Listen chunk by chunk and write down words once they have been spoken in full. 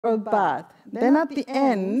or bad. Then at the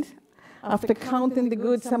end, after counting the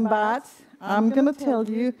goods and bads, I'm going to tell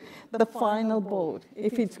you the final vote,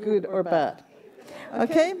 if it's good or bad.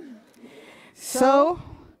 Okay? So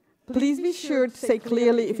please be sure to say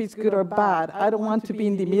clearly if it's good or bad. I don't want to be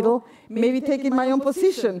in the middle, maybe taking my own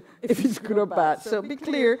position if it's good or bad. So be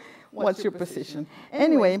clear what's your position.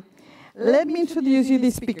 Anyway, let me introduce you the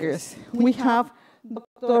speakers. We have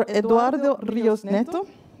Dr. Eduardo Rios Neto,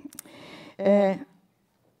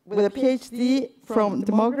 with a PhD from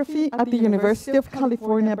demography at the University of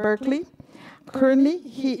California, Berkeley. Currently,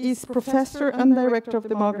 he is professor and director of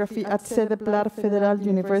demography at Sede Plar Federal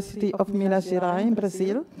University of Minas Gerais in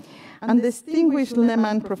Brazil, and distinguished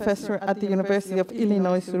Lehman professor at the University of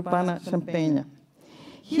Illinois Urbana-Champaign.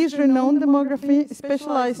 He is renowned demography,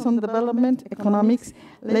 specialized on development, economics,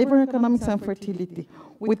 labor economics, and fertility,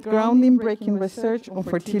 with groundbreaking research on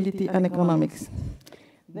fertility and economics.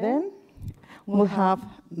 Then we'll have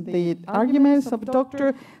the arguments of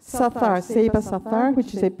Dr. Sathar, Seba Sathar,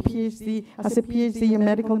 which is a PhD in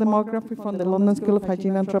medical demography from the London School of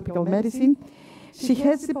Hygiene and Tropical Medicine. She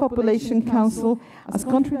heads the Population Council as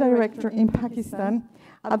country director in Pakistan,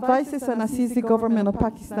 advises and assists the government of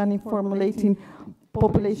Pakistan in formulating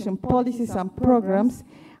population policies and programs,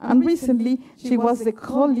 and recently she was the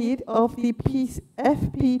co-lead of the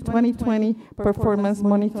FP 2020 Performance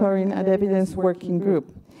Monitoring and Evidence Working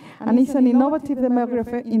Group, and is an innovative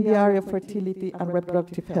demographer in the area of fertility and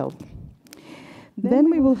reproductive health. Then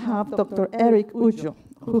we will have Dr. Eric Ujo,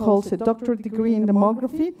 who holds a doctorate degree in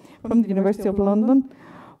demography from the University of London.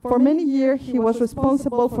 For many years, he was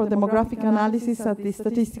responsible for demographic analysis at the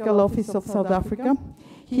Statistical Office of South Africa.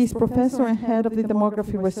 He is professor and head of the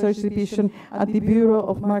Demography Research Division at the Bureau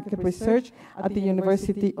of Market Research at the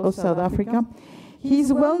University of South Africa. He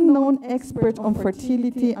is a well-known expert on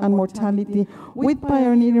fertility and mortality with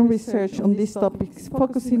pioneering research on these topics,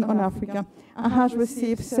 focusing on Africa, and has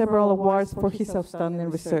received several awards for his outstanding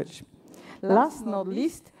research. Last not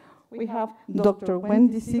least, we have Dr.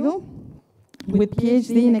 Wendy Siegel, with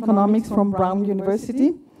PhD in economics from Brown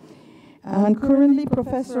University, and currently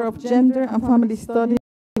professor of gender and family studies.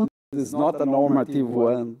 It's not a normative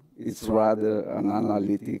one, it's rather an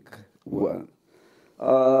analytic one.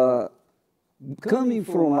 Coming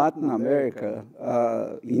from Latin America,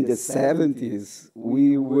 in the 70s,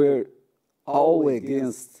 we were all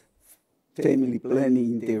against family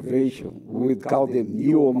planning intervention. We would call them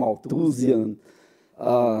neo-Malthusian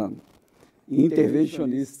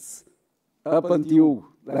interventionists up until,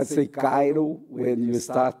 let's say, Cairo, when you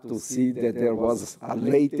start to see that there was a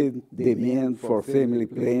latent demand for family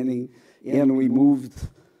planning, and we moved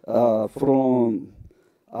from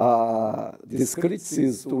this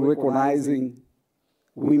criticism to recognizing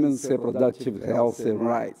women's reproductive health and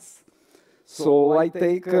rights. So I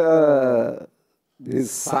take this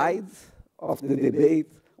side of the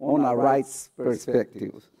debate on a rights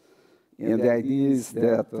perspective. And the idea is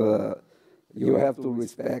that you have to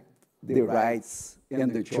respect the rights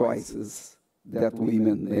and the choices that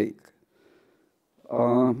women make.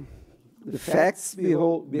 The facts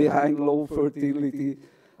behind low fertility,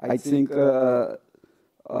 I think the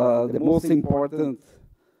most important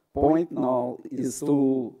point now is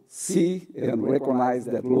to see and recognize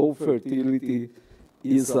that low fertility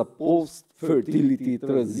is a post-fertility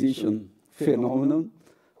transition phenomenon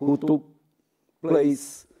who took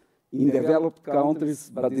place in developed countries,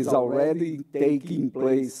 but is already taking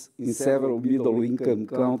place in several middle-income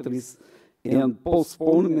countries, and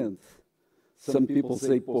postponement, some people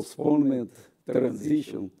say postponement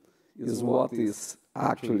transition, is what is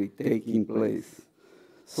actually taking place.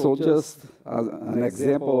 So just as an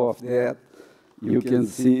example of that, you can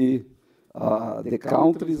see the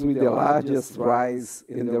countries with the largest rise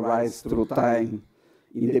in the rise through time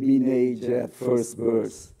in the mean age at first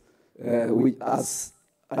birth, as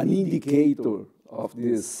an indicator of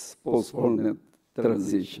this postponement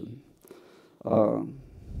transition.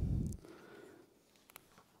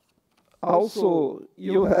 Also,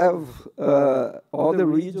 you have other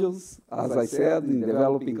regions, as I said, in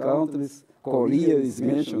developing countries. Korea is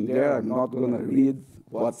mentioned there. I'm not going to read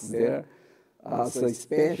what's there. As a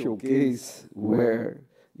special case where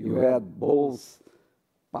you had both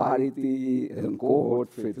parity and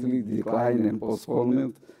cohort fertility decline and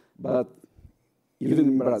postponement, but even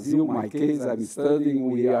in Brazil, my case, I'm studying,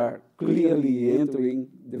 we are clearly entering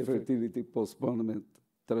the fertility postponement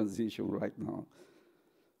transition right now.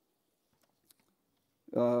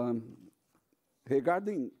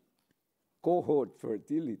 Regarding cohort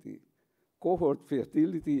fertility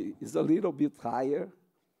is a little bit higher.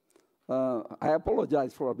 I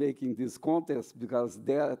apologize for making this contest because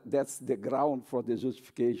that's the ground for the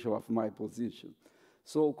justification of my position.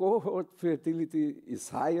 So cohort fertility is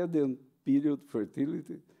higher than period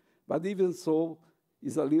fertility, but even so,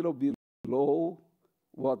 is a little bit below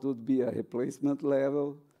what would be a replacement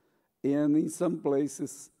level, and in some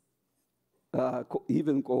places,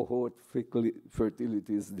 even cohort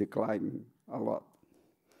fertility is declining a lot.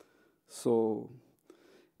 So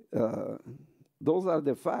those are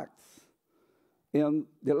the facts. And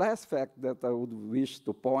the last fact that I would wish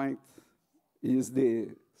to point is the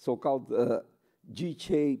so-called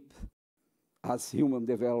G-shape. As human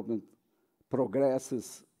development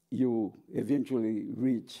progresses, you eventually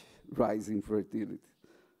reach rising fertility.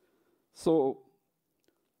 So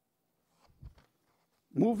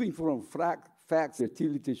moving from facts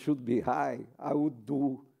fertility should be high, I would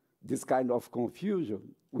do this kind of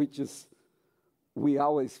confusion, which is we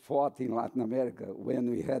always fought in Latin America when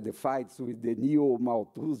we had the fights with the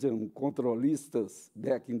neo-Malthusian controlistas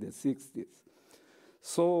back in the 60s.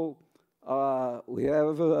 So we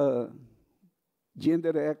have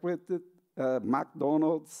gender equity,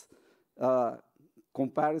 McDonald's,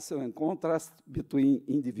 comparison and contrast between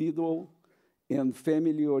individual and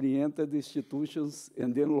family-oriented institutions,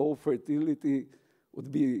 and then low fertility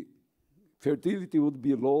would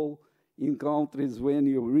be low in countries when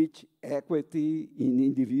you reach equity in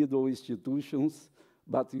individual institutions,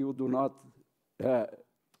 but you do not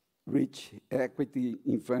reach equity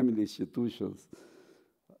in family institutions.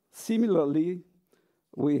 Similarly,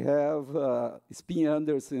 we have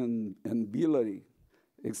Spin-Anderson and Billary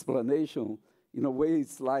explanation. In a way,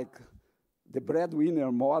 it's like the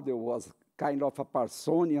breadwinner model was kind of a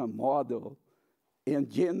Parsonian model, and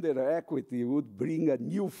gender equity would bring a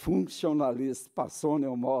new functionalist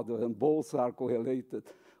Parsonian model, and both are correlated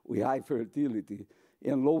with high fertility.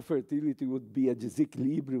 And low fertility would be a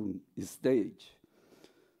disequilibrium stage.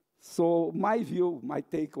 So my view, my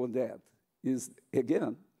take on that is,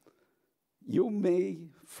 again, you may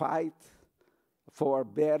fight for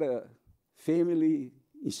better family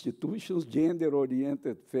institutions,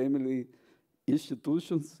 gender-oriented family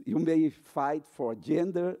institutions. You may fight for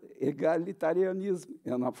gender egalitarianism,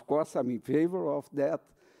 and of course I'm in favor of that,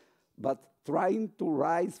 but trying to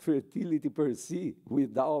rise fertility per se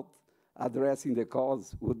without addressing the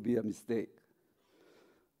cause would be a mistake.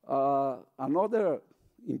 Another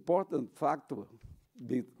important factor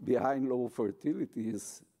behind low fertility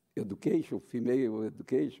is education, female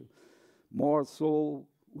education, more so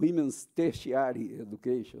women's tertiary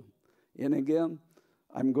education. And again,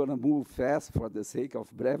 I'm going to move fast for the sake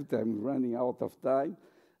of brevity. I'm running out of time.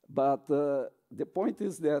 But the point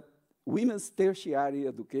is that women's tertiary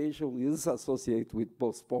education is associated with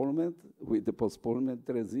postponement, with the postponement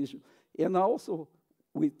transition, and also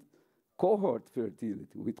with cohort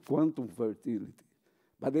fertility, with quantum fertility.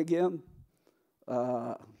 But again,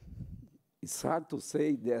 it's hard to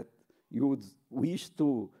say that you would wish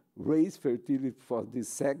to raise fertility for this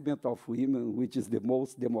segment of women, which is the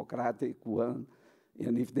most democratic one.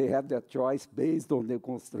 And if they have that choice based on the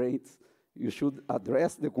constraints, you should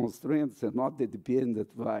address the constraints and not the dependent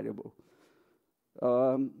variable.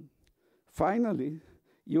 Finally,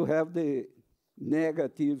 you have the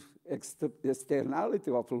negative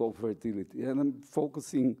externality of low fertility, and I'm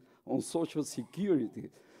focusing on social security.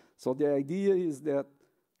 So the idea is that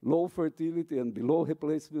low fertility and below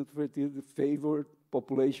replacement fertility favor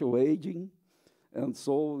population aging, and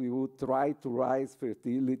so we would try to rise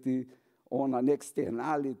fertility on an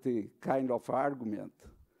externality kind of argument.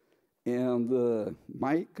 And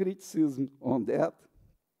my criticism on that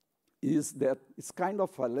is that it's kind of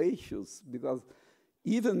fallacious, because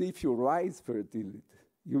even if you rise fertility,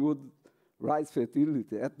 you would rise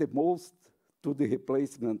fertility at the most to the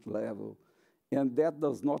replacement level, and that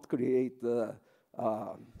does not create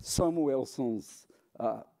Samuelson's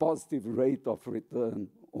positive rate of return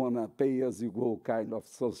on a pay-as-you-go kind of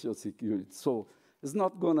social security. So it's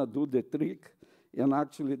not going to do the trick. And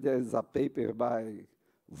actually, there's a paper by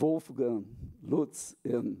Wolfgang Lutz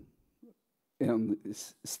and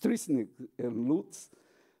Strisnik and Lutz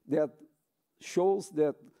that shows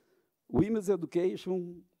that women's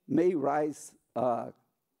education may rise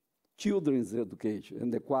children's education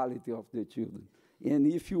and the quality of the children. And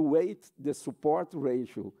if you weight the support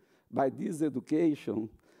ratio by this education,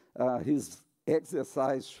 his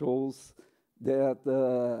exercise shows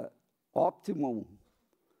that optimum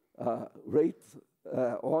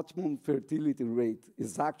fertility rate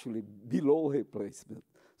is actually below replacement.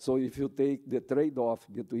 So if you take the trade-off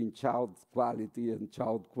between child quality and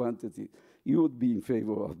child quantity, you would be in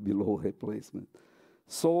favor of below replacement.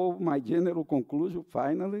 So my general conclusion,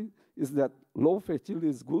 finally, is that low fertility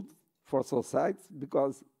is good for society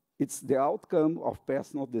because it's the outcome of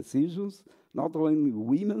personal decisions, not only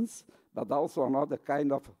women's, but also another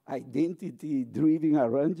kind of identity-driven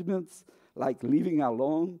arrangements, like living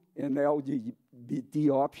alone and LGBT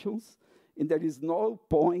options. And there is no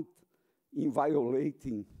point in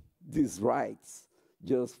violating these rights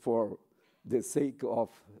just for the sake of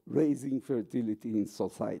raising fertility in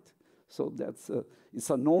society. So it's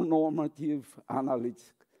a non-normative,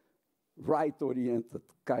 analytic, right-oriented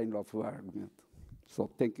kind of argument. So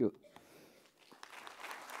thank you.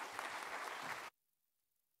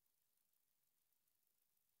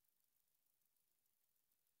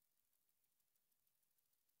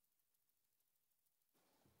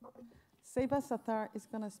 Seba Sattar is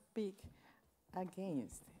going to speak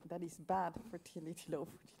against, that is bad fertility, low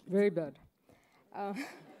fertility. Very bad.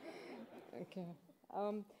 Okay.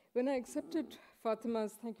 When I accepted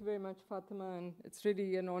Fatima's, thank you very much, Fatima, and it's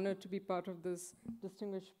really an honor to be part of this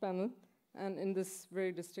distinguished panel and in this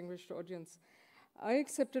very distinguished audience. I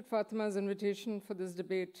accepted Fatima's invitation for this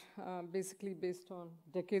debate, basically based on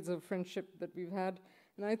decades of friendship that we've had,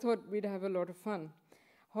 and I thought we'd have a lot of fun.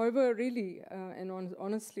 However, really, and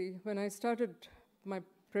honestly, when I started my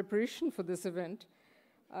preparation for this event,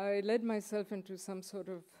 I led myself into some sort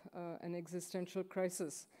of an existential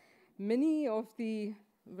crisis. Many of the,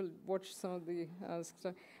 we'll watch some of the,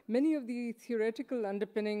 many of the theoretical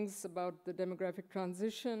underpinnings about the demographic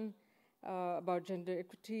transition, about gender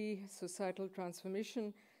equity, societal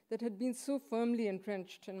transformation, that had been so firmly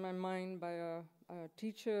entrenched in my mind by our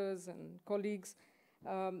teachers and colleagues,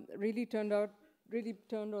 really turned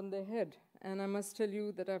on their head. And I must tell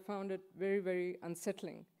you that I found it very, very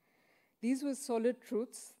unsettling. These were solid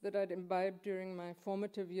truths that I'd imbibed during my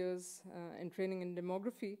formative years in training in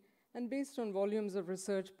demography, and based on volumes of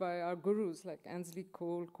research by our gurus like Ansley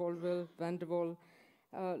Cole, Caldwell, Van der Waal,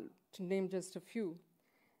 to name just a few.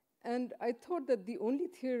 And I thought that the only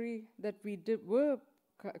theory that we was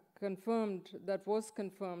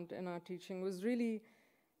confirmed in our teaching was really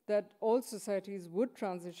that all societies would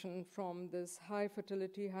transition from this high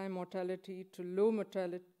fertility, high mortality to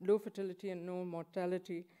low fertility and no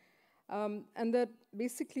mortality. And that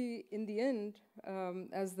basically, in the end,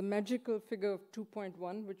 as the magical figure of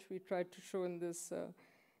 2.1, which we tried to show in this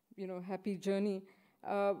happy journey,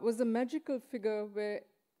 was a magical figure where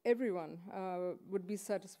everyone would be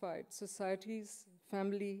satisfied. Societies,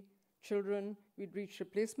 family, children, we'd reach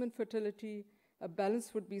replacement fertility, a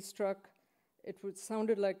balance would be struck. It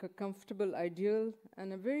sounded like a comfortable ideal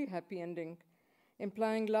and a very happy ending,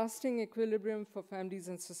 implying lasting equilibrium for families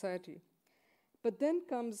and society. But then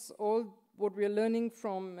comes all what we're learning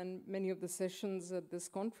from, and many of the sessions at this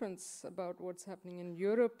conference about what's happening in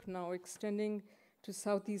Europe, now extending to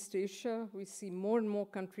Southeast Asia. We see more and more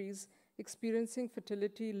countries experiencing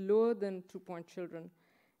fertility lower than 2-point children,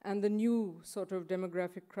 and the new sort of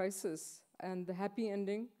demographic crisis. And the happy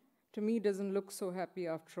ending, to me, doesn't look so happy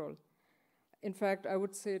after all. In fact, I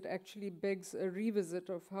would say it actually begs a revisit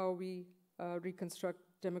of how we reconstruct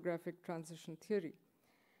demographic transition theory.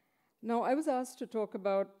 Now, I was asked to talk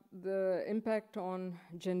about the impact on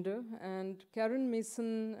gender, and Karen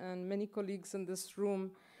Mason and many colleagues in this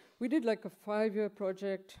room, we did like a 5-year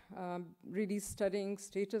project, really studying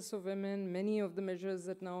status of women, many of the measures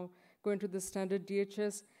that now go into the standard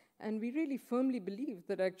DHS, and we really firmly believe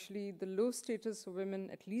that actually the low status of women,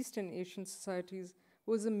 at least in Asian societies,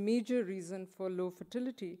 was a major reason for low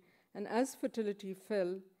fertility. And as fertility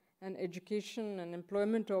fell and education and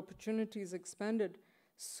employment opportunities expanded,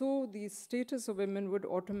 so the status of women would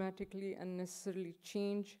automatically and necessarily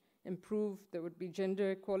change, improve. There would be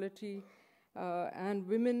gender equality, and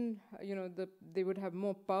women, they would have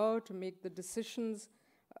more power to make the decisions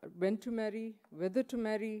when to marry, whether to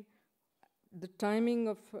marry, the timing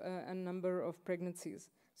of and number of pregnancies.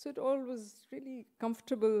 So it all was really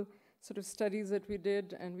comfortable sort of studies that we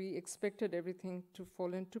did, and we expected everything to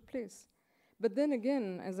fall into place. But then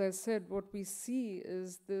again, as I said, what we see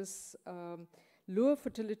is this lower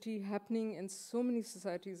fertility happening in so many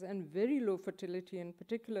societies, and very low fertility in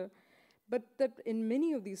particular, but that in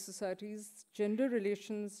many of these societies, gender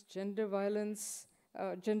relations, gender violence,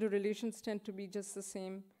 gender relations tend to be just the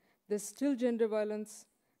same. There's still gender violence,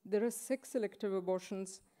 there are sex-selective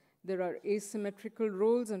abortions, there are asymmetrical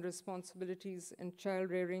roles and responsibilities in child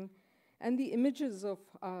rearing, and the images of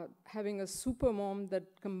having a super mom that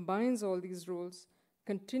combines all these roles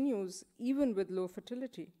continues even with low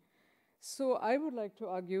fertility. So I would like to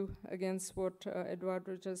argue against what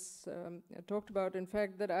Eduardo just talked about, in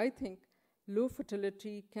fact, that I think low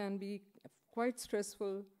fertility can be quite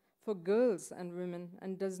stressful for girls and women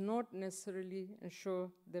and does not necessarily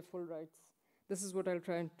ensure their full rights. This is what I'll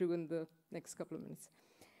try and do in the next couple of minutes.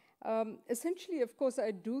 Essentially, of course,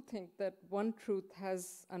 I do think that one truth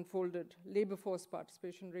has unfolded. Labor force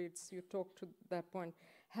participation rates, you talked to that point,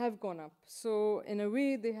 have gone up. So in a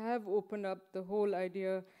way, they have opened up the whole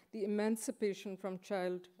idea, the emancipation from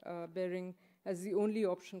child bearing as the only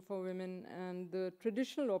option for women, and the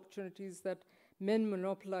traditional opportunities that men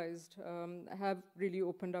monopolized have really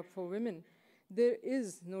opened up for women. There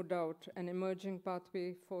is no doubt an emerging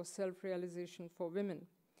pathway for self-realization for women.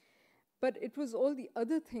 But it was all the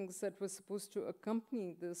other things that were supposed to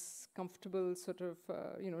accompany this comfortable sort of,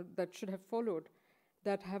 that should have followed,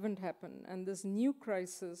 that haven't happened. And this new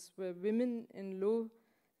crisis where women in low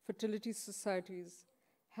fertility societies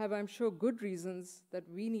have, I'm sure, good reasons that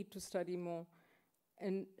we need to study more,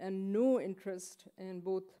 and no interest in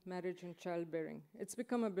both marriage and childbearing. It's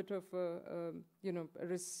become a bit of a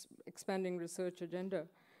expanding research agenda.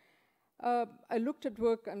 I looked at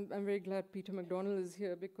work, I'm very glad Peter McDonald is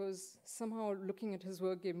here, because somehow looking at his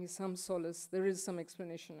work gave me some solace. There is some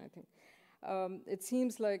explanation, I think. It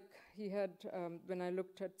seems like he had, when I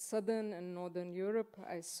looked at Southern and Northern Europe,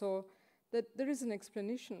 I saw that there is an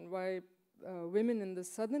explanation why women in the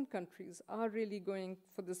Southern countries are really going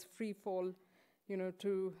for this free fall,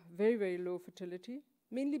 to very, very low fertility,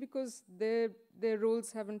 mainly because their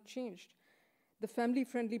roles haven't changed. The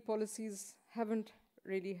family-friendly policies haven't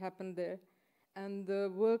really happened there, and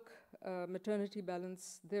the work-maternity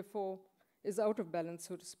balance, therefore, is out of balance,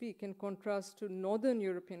 so to speak, in contrast to Northern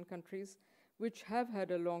European countries, which have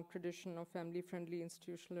had a long tradition of family-friendly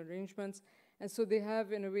institutional arrangements, and so they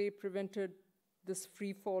have, in a way, prevented this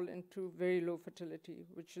free fall into very low fertility,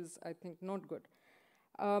 which is, I think, not good.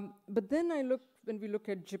 But then when we look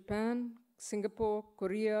at Japan, Singapore,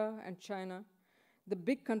 Korea, and China, the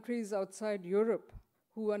big countries outside Europe,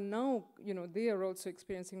 who are now, they are also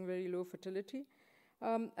experiencing very low fertility.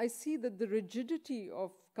 I see that the rigidity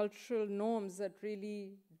of cultural norms that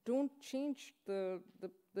really don't change the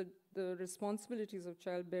responsibilities of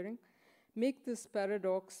childbearing make this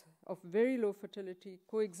paradox of very low fertility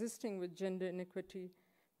coexisting with gender inequity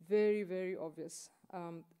very, very obvious.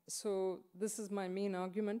 So this is my main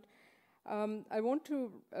argument. I want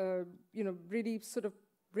to, really sort of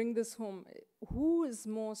bring this home. Who is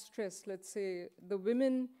more stressed? Let's say the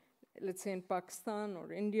women, let's say in Pakistan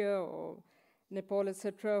or India or Nepal,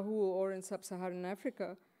 etc., or in sub-Saharan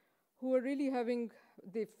Africa, who are really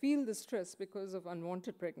they feel the stress because of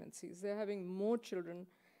unwanted pregnancies. They're having more children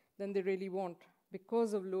than they really want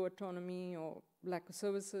because of low autonomy or lack of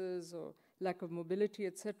services or lack of mobility,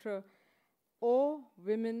 etc. Or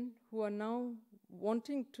women who are now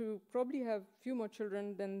wanting to probably have few more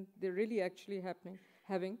children than they're really actually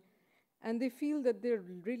having, and they feel that they're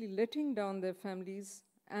really letting down their families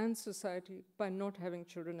and society by not having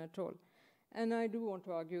children at all. And I do want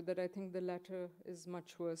to argue that I think the latter is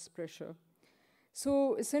much worse pressure.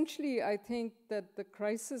 So essentially, I think that the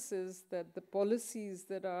crisis is that the policies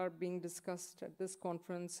that are being discussed at this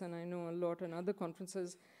conference, and I know a lot in other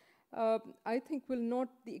conferences, I think the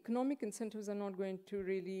economic incentives are not going to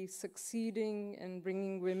really succeeding in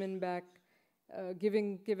bringing women back,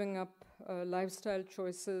 giving up lifestyle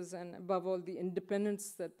choices, and above all, the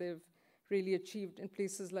independence that they've really achieved in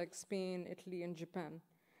places like Spain, Italy, and Japan.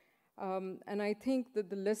 And I think that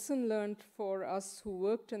the lesson learned for us who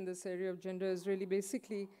worked in this area of gender is really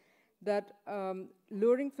basically that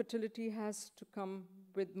lowering fertility has to come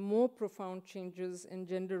with more profound changes in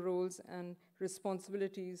gender roles and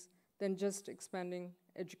responsibilities than just expanding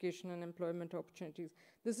education and employment opportunities.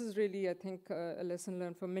 This is really, I think, a lesson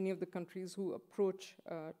learned for many of the countries who approach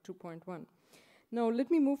 2.1. Now, let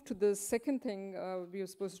me move to the second thing we were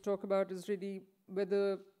supposed to talk about, is really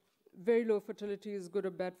whether very low fertility is good or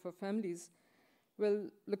bad for families. Well,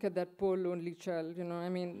 look at that poor lonely child, I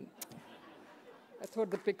mean, I thought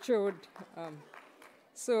the picture would.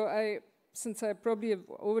 Since I probably have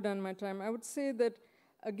overdone my time, I would say that,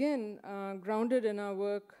 again, grounded in our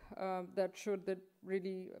work that showed that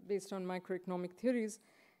really, based on microeconomic theories,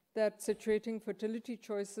 that situating fertility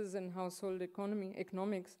choices in household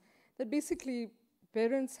economics, that basically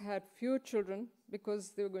parents had fewer children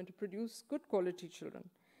because they were going to produce good quality children.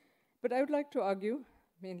 But I would like to argue,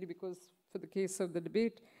 mainly because for the case of the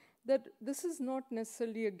debate, that this is not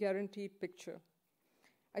necessarily a guaranteed picture.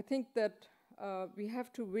 I think that we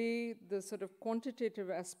have to weigh the sort of quantitative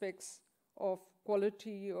aspects of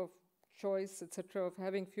quality, of choice, etc., of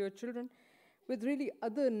having fewer children, with really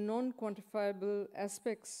other non-quantifiable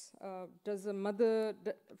aspects. Does a mother,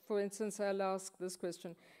 for instance, I'll ask this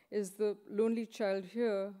question, is the lonely child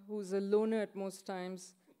here, who's a loner at most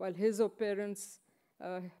times, while his or parents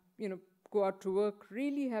go out to work,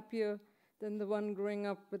 really happier than the one growing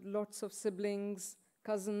up with lots of siblings,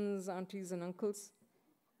 cousins, aunties, and uncles?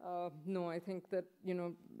 No, I think that,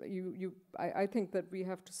 I think that we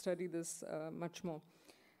have to study this much more.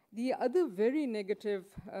 The other very negative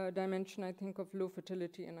dimension, I think, of low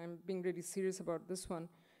fertility, and I'm being really serious about this one,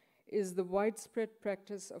 is the widespread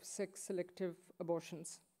practice of sex-selective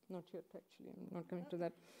abortions. Not yet, actually, I'm not coming to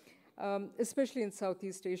that. Especially in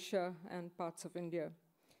Southeast Asia and parts of India.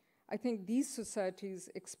 I think these societies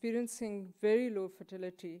experiencing very low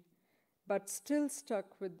fertility, but still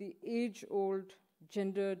stuck with the age-old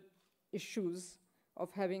gendered issues of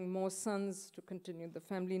having more sons to continue the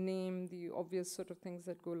family name, the obvious sort of things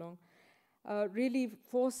that go along, really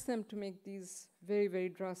force them to make these very, very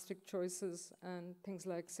drastic choices, and things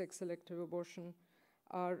like sex-selective abortion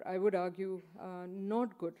are, I would argue,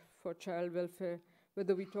 not good for child welfare,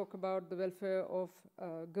 whether we talk about the welfare of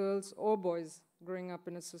girls or boys growing up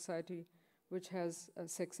in a society which has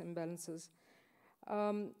sex imbalances.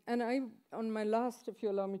 And on my last, if you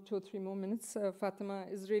allow me 2 or 3 more minutes, Fatima,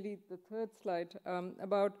 is really the third slide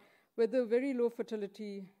about whether very low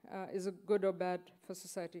fertility is a good or bad for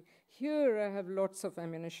society. Here I have lots of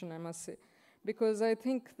ammunition, I must say, because I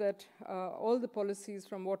think that all the policies,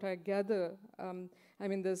 from what I gather, I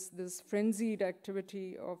mean, this frenzied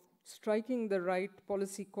activity of striking the right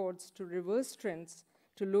policy chords to reverse trends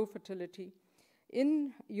to low fertility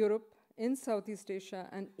in Europe, in Southeast Asia,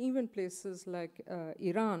 and even places like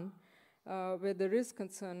Iran, where there is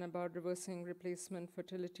concern about reversing replacement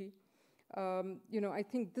fertility. I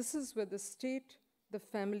think this is where the state, the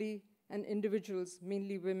family, and individuals,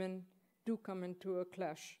 mainly women, do come into a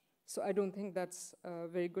clash. So I don't think that's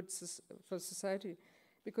very good for society,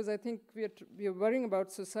 because I think we are worrying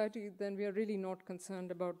about society, then we are really not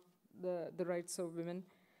concerned about the rights of women.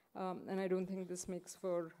 And I don't think this makes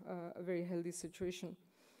for a very healthy situation.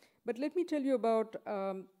 But let me tell you about,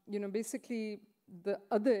 basically the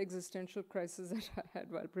other existential crisis that I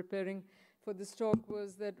had while preparing for this talk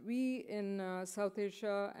was that we in South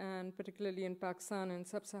Asia, and particularly in Pakistan and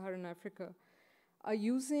Sub-Saharan Africa, are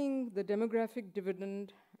using the demographic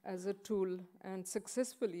dividend as a tool, and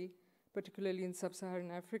successfully, particularly in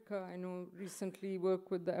Sub-Saharan Africa. I know recently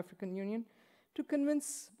work with the African Union to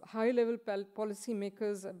convince high-level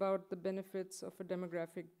policymakers about the benefits of a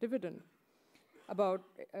demographic dividend, about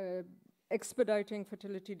expediting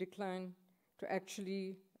fertility decline, to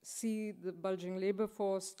actually see the bulging labor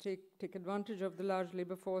force, take advantage of the large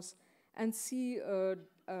labor force, and see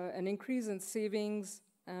an increase in savings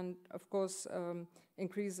and, of course,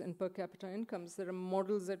 increase in per capita incomes. There are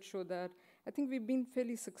models that show that. I think we've been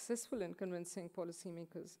fairly successful in convincing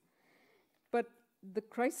policymakers. But the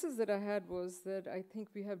crisis that I had was that I think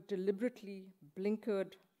we have deliberately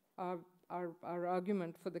blinkered our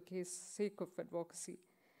argument for the sake of advocacy.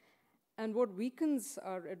 And what weakens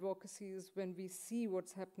our advocacy is when we see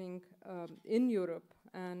what's happening in Europe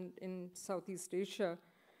and in Southeast Asia,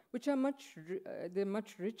 which are they're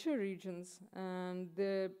much richer regions, and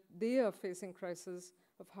they are facing crisis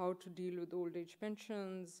of how to deal with old age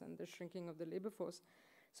pensions and the shrinking of the labor force.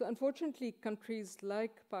 So unfortunately, countries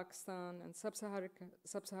like Pakistan and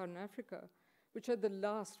Sub-Saharan Africa, which are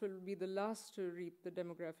will be the last to reap the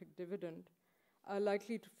demographic dividend, are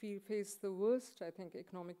likely to face the worst, I think,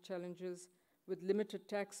 economic challenges, with limited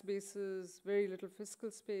tax bases, very little fiscal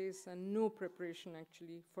space, and no preparation,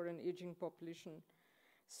 actually, for an aging population.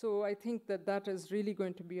 So I think that is really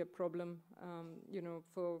going to be a problem,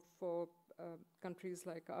 for countries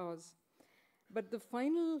like ours. But the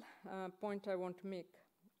final point I want to make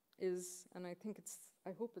is, and I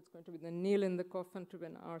hope it's going to be the nail in the coffin to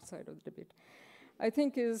win our side of the debate, I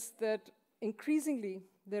think, is that increasingly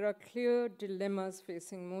there are clear dilemmas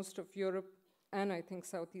facing most of Europe and, I think,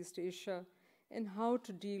 Southeast Asia in how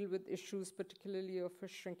to deal with issues, particularly of a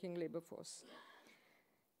shrinking labor force.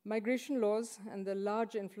 Migration laws and the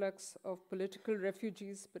large influx of political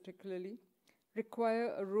refugees, particularly, require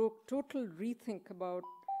a total rethink about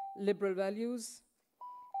liberal values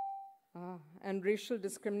and racial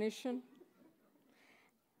discrimination.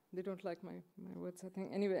 They don't like my words, I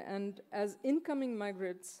think. Anyway, and as incoming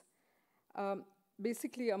migrants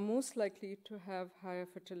basically are most likely to have higher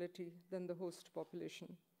fertility than the host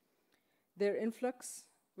population. Their influx,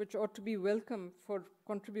 which ought to be welcome for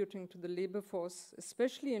contributing to the labor force,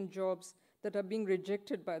 especially in jobs that are being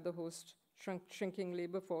rejected by the host shrinking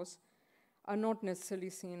labor force, are not necessarily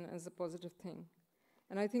seen as a positive thing.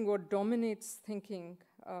 And I think what dominates thinking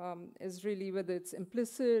is really, whether it's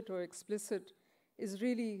implicit or explicit, is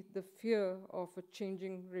really the fear of a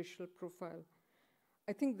changing racial profile.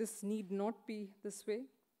 I think this need not be this way,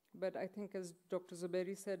 but I think, as Dr.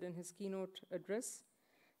 Zuberi said in his keynote address,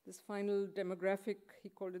 this final demographic, he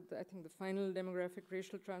called it, I think, the final demographic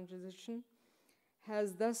racial transition,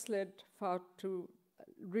 has thus led far too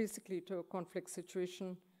basically to a conflict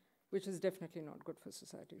situation, which is definitely not good for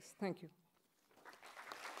societies. Thank you.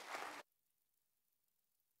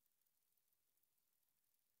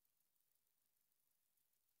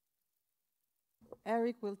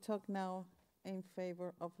 Eric will talk now in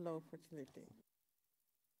favor of low fertility.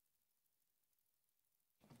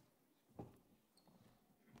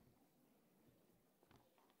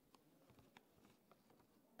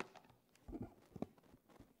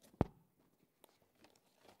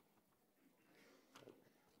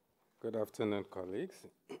 Good afternoon, colleagues.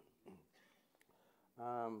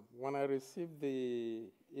 When I received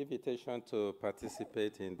the invitation to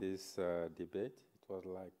participate in this debate, it was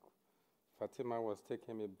like Fatima was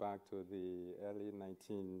taking me back to the early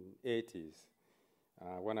 1980s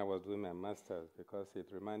when I was doing my master's, because it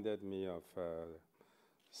reminded me of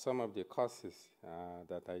some of the courses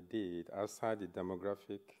that I did outside the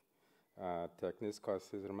demographic techniques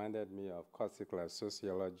courses. Reminded me of courses like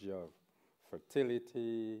sociology of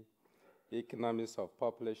fertility, economics of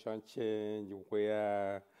population change,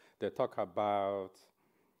 where they talk about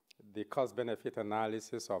the cost-benefit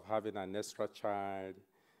analysis of having an extra child,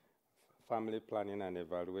 family planning and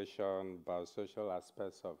evaluation, biosocial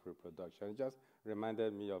aspects of reproduction. It just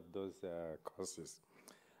reminded me of those courses.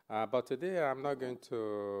 But today I'm not going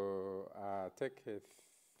to take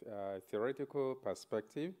a theoretical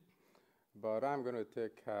perspective, but I'm going to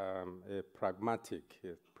take a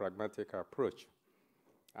pragmatic approach.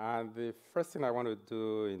 And the first thing I want to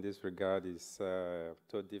do in this regard is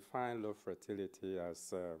to define low fertility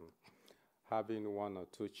as having one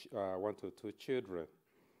to two children.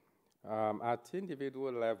 At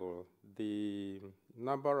individual level, the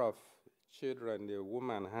number of children a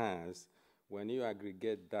woman has, when you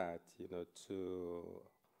aggregate that,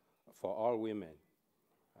 for all women,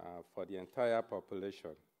 for the entire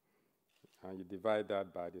population, and you divide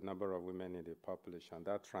that by the number of women in the population,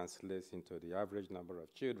 that translates into the average number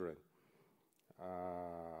of children.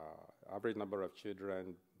 Average number of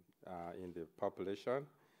children in the population,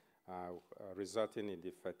 resulting in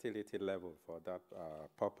the fertility level for that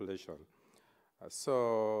population.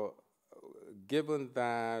 So, given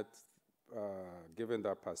that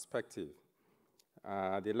perspective,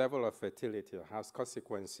 the level of fertility has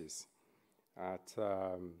consequences at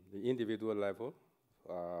the individual level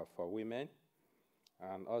for women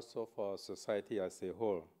and also for society as a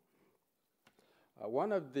whole.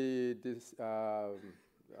 One of the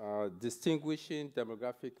distinguishing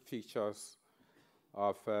demographic features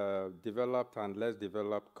of developed and less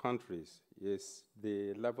developed countries is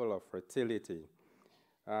the level of fertility.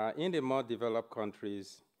 In the more developed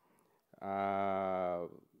countries, they're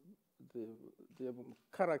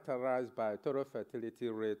characterized by a total fertility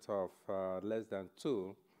rate of less than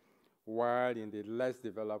 2, while in the less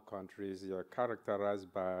developed countries, you're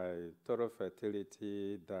characterized by total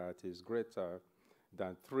fertility that is greater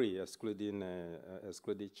than 3, excluding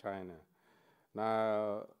China.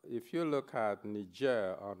 Now, if you look at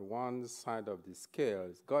Niger on one side of the scale,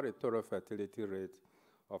 it's got a total fertility rate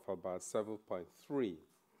of about 7.3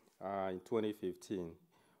 in 2015,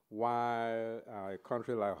 while a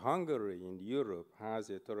country like Hungary in Europe has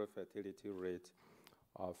a total fertility rate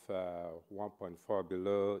of 1.4,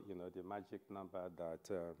 below, the magic number that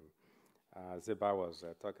Zeba was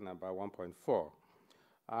talking about, 1.4.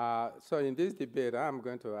 So in this debate, I'm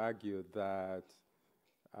going to argue that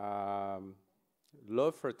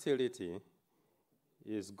low fertility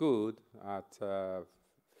is good at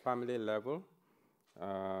family level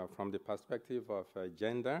from the perspective of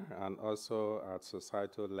gender and also at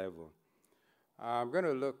societal level. I'm going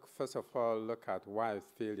to first of all, look at why I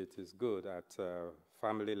feel it is good at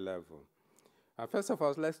family level. First of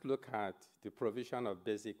all, let's look at the provision of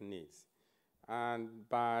basic needs. And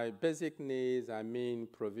by basic needs, I mean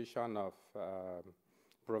provision of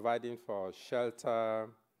providing for shelter,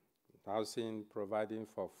 housing, providing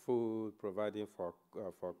for food, providing for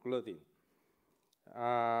clothing.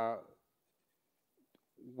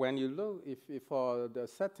 When you look,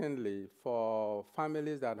 certainly for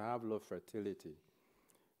families that have low fertility,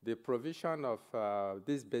 the provision of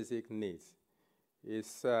these basic needs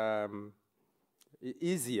is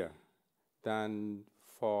easier than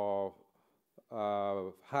for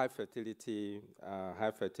high fertility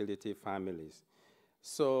families.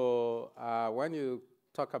 So when you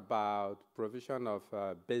talk about provision of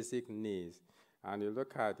basic needs, and you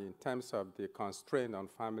look at in terms of the constraint on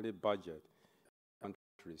family budget,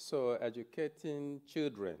 so educating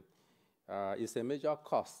children is a major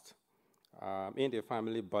cost in the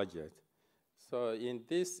family budget. So in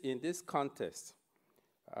this context,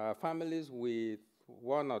 families with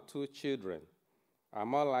 1 or 2 children are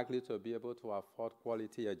more likely to be able to afford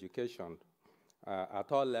quality education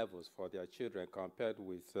at all levels for their children compared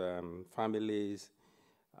with families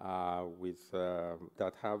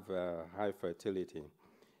that have high fertility.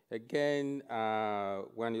 Again,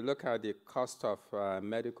 when you look at the cost of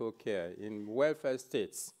medical care, in welfare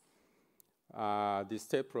states, the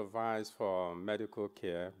state provides for medical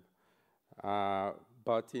care,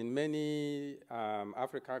 but in many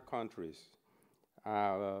African countries,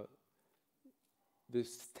 the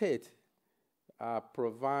state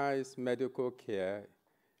provides medical care,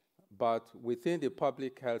 but within the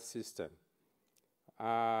public health system.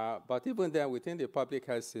 But even then, within the public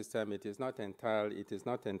health system, it is not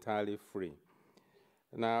entirely free.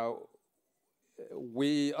 Now,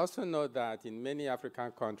 we also know that in many African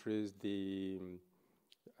countries, the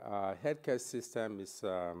healthcare system is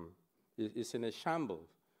in a shambles,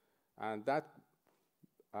 and that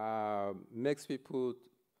makes people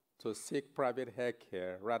to seek private health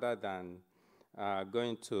care rather than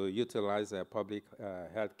going to utilize public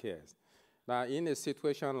health care. Now, in a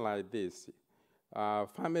situation like this,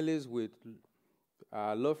 families with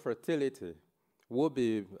low fertility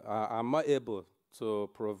are more able to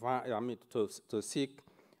provide, to seek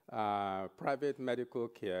private medical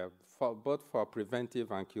care both for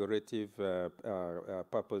preventive and curative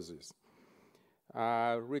purposes.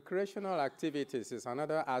 Recreational activities is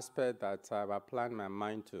another aspect that I've applied my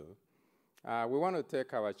mind to. We want to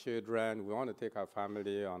take our children, we want to take our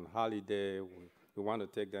family on holiday, we want to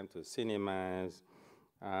take them to cinemas,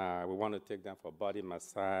 we want to take them for body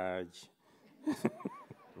massage.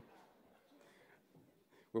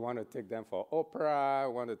 We want to take them for opera,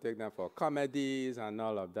 we want to take them for comedies and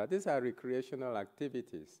all of that. These are recreational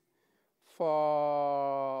activities.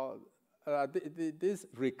 These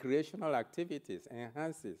recreational activities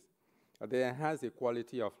enhance the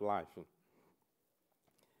quality of life.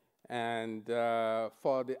 And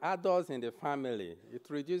for the adults in the family, it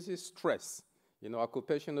reduces stress,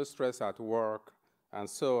 occupational stress at work, and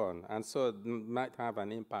so on. And so it might have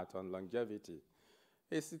an impact on longevity.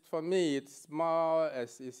 For me, it's more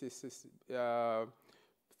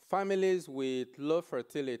families with low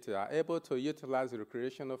fertility are able to utilize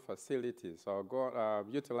recreational facilities or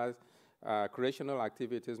utilize recreational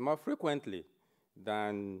activities more frequently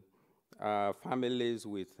than families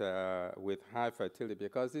with high fertility,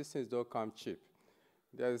 because these things don't come cheap.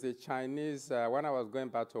 There's a Chinese, when I was going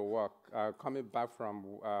back to work, coming back from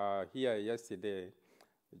here yesterday,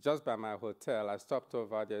 just by my hotel, I stopped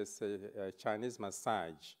over, there's a Chinese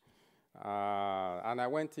massage. And I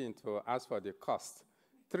went in to ask for the cost.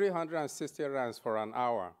 360 rands for an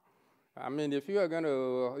hour. I mean, if you have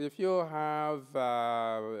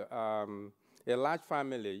a large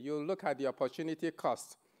family, you look at the opportunity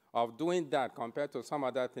cost of doing that compared to some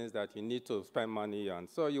other things that you need to spend money on.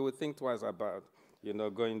 So you would think twice about,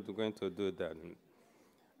 going to do that.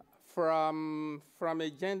 From a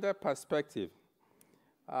gender perspective,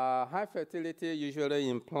 high fertility usually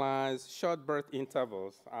implies short birth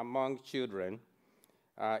intervals among children.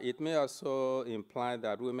 It may also imply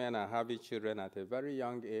that women are having children at a very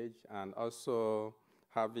young age and also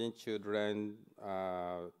having children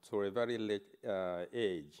to a very late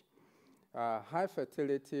age. High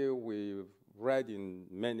fertility, we've read in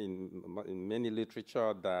many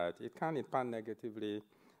literature that it can impact negatively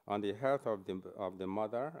on the health of the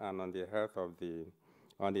mother and on the health of the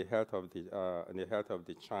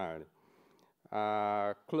child.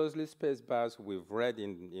 Closely spaced births, we've read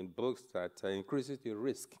in books that increases the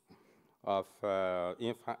risk of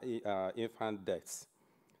infant deaths.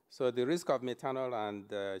 So the risk of maternal and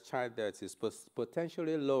child deaths is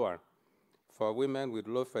potentially lower for women with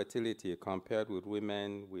low fertility compared with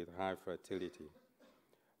women with high fertility.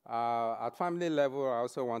 At family level, I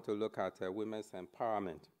also want to look at women's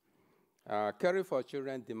empowerment. Caring for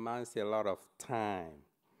children demands a lot of time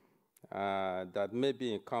that may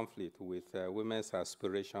be in conflict with women's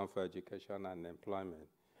aspiration for education and employment.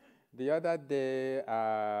 The other day,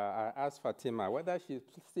 I asked Fatima whether she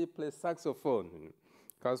still plays saxophone,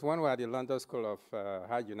 because when we were at the London School of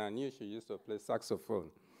Hygiene, I knew she used to play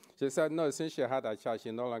saxophone. She said, no, since she had a child,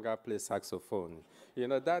 she no longer plays saxophone.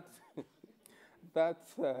 You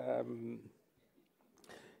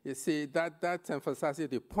see, that emphasizes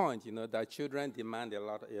the point, that children demand a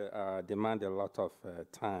lot of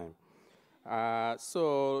time.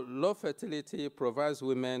 So low fertility provides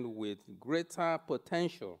women with greater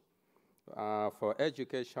potential for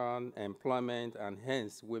education, employment, and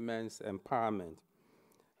hence women's empowerment.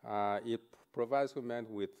 It provides women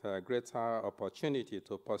with greater opportunity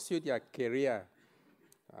to pursue their career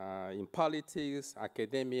in politics,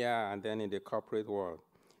 academia, and then in the corporate world,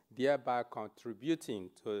 thereby contributing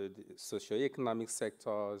to the socioeconomic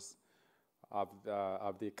sectors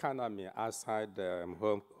of the economy outside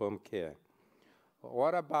home care.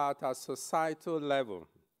 What about a societal level?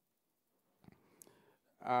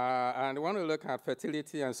 And we want to look at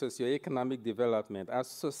fertility and socioeconomic development. At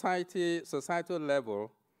societal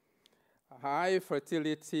level, high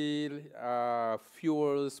fertility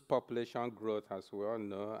fuels population growth, as we all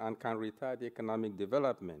know, and can retard economic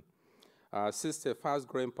development. Since a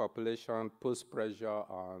fast-growing population puts pressure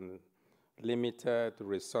on limited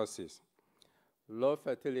resources. Low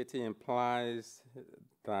fertility implies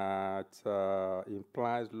lower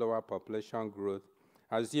population growth,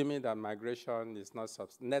 assuming that migration is not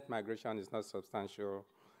net migration is not substantial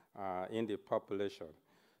in the population.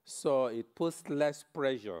 So it puts less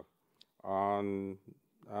pressure on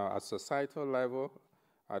at societal level.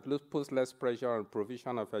 At least puts less pressure on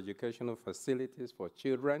provision of educational facilities for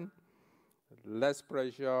children, less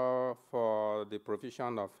pressure for the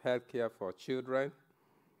provision of healthcare for children.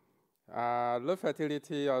 Low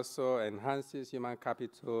fertility also enhances human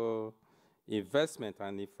capital investment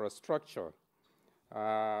and infrastructure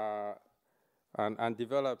and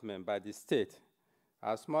development by the state.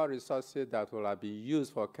 As more resources that will be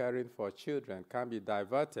used for caring for children can be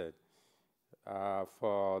diverted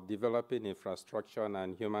for developing infrastructure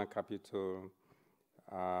and human capital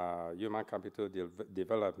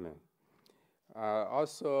development.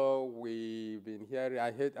 Also, we've been hearing,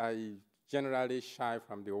 I generally shy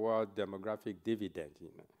from the word demographic dividend.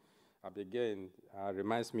 Again,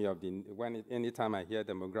 reminds me of anytime I hear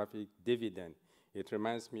demographic dividend, it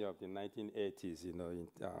reminds me of the 1980s.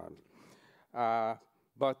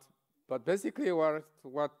 But basically,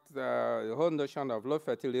 what the whole notion of low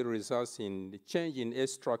fertility results in the change in age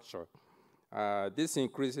structure. This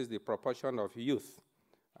increases the proportion of youth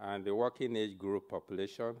and the working age group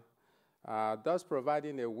population, thus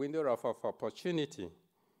providing a window of opportunity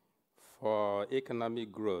for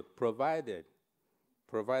economic growth, provided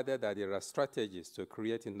that there are strategies to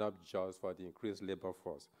create enough jobs for the increased labor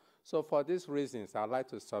force. So for these reasons, I'd like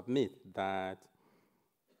to submit that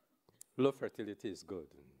low fertility is good.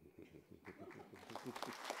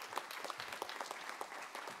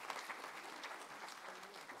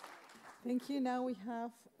 Thank you. Now we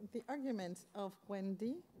have the argument of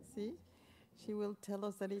Wendy. See, she will tell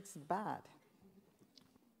us that it's bad.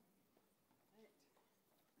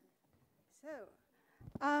 So,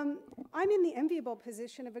 I'm in the enviable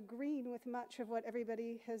position of agreeing with much of what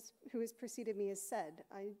everybody who has preceded me has said.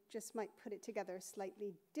 I just might put it together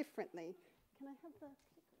slightly differently. Can I have the clicker?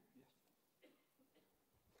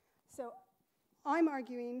 So, I'm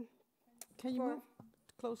arguing. Can you move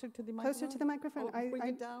closer to the microphone? Closer to the microphone? Bring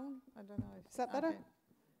it down. I don't know. Is that better? Okay.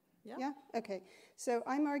 Yeah? Okay. So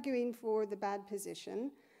I'm arguing for the bad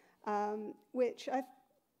position, which I've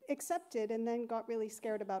accepted and then got really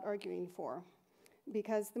scared about arguing for.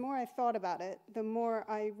 Because the more I thought about it, the more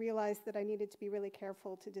I realized that I needed to be really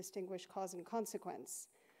careful to distinguish cause and consequence.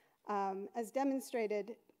 As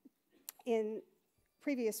demonstrated in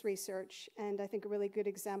previous research, and I think a really good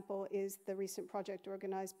example is the recent project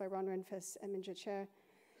organized by Ron Renfes and Minja Chair,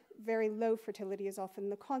 very low fertility is often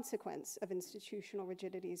the consequence of institutional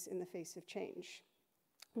rigidities in the face of change.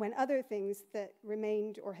 When other things that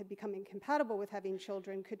remained or had become incompatible with having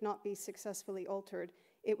children could not be successfully altered,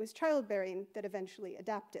 it was childbearing that eventually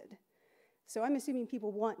adapted. So I'm assuming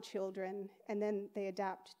people want children, and then they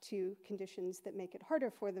adapt to conditions that make it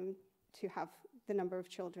harder for them to have the number of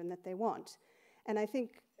children that they want. And I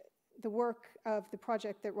think the work of the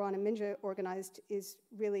project that Ron and Minja organized is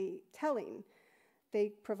really telling.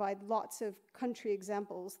 They provide lots of country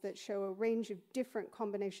examples that show a range of different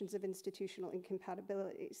combinations of institutional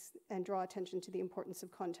incompatibilities and draw attention to the importance of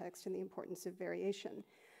context and the importance of variation.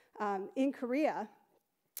 In Korea,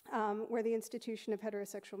 where the institution of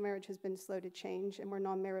heterosexual marriage has been slow to change and where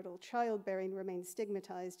non-marital childbearing remains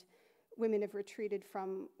stigmatized, women have retreated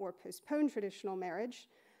from or postponed traditional marriage,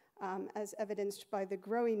 as evidenced by the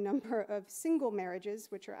growing number of single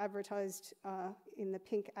marriages, which are advertised in the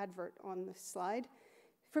pink advert on the slide,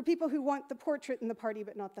 for people who want the portrait in the party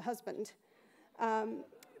but not the husband.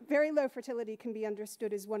 Very low fertility can be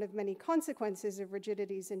understood as one of many consequences of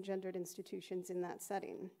rigidities in gendered institutions in that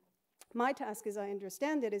setting. My task, as I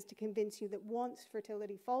understand it, is to convince you that once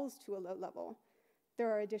fertility falls to a low level,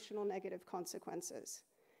 there are additional negative consequences.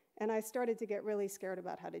 And I started to get really scared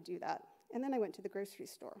about how to do that. And then I went to the grocery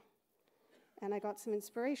store, and I got some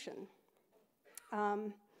inspiration.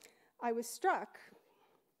 I was struck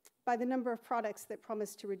by the number of products that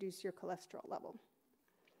promise to reduce your cholesterol level.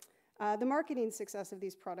 The marketing success of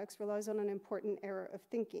these products relies on an important error of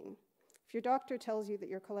thinking. If your doctor tells you that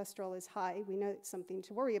your cholesterol is high, we know it's something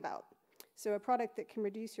to worry about. So a product that can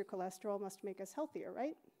reduce your cholesterol must make us healthier,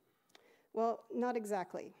 right? Well, not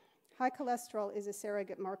exactly. High cholesterol is a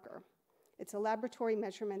surrogate marker. It's a laboratory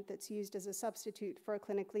measurement that's used as a substitute for a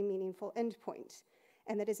clinically meaningful endpoint,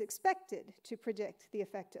 and that is expected to predict the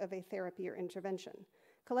effect of a therapy or intervention.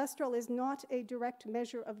 Cholesterol is not a direct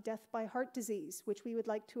measure of death by heart disease, which we would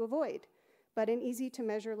like to avoid, but an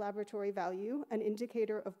easy-to-measure laboratory value, an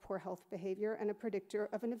indicator of poor health behavior, and a predictor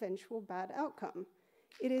of an eventual bad outcome.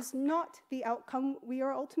 It is not the outcome we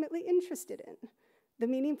are ultimately interested in. The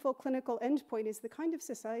meaningful clinical endpoint is the kind of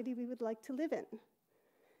society we would like to live in.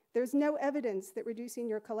 There's no evidence that reducing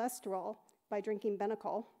your cholesterol by drinking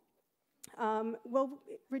Benecol will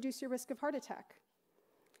reduce your risk of heart attack.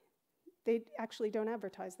 They actually don't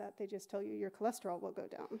advertise that. They just tell you your cholesterol will go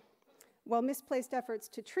down. While misplaced efforts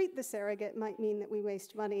to treat the surrogate might mean that we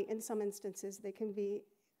waste money, in some instances they can be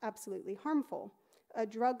absolutely harmful. A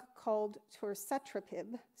drug called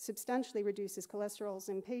torcetrapib substantially reduces cholesterol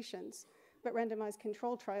in patients, but randomized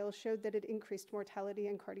control trials showed that it increased mortality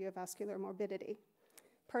and cardiovascular morbidity.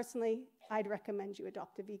 Personally, I'd recommend you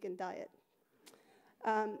adopt a vegan diet.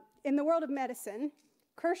 In the world of medicine,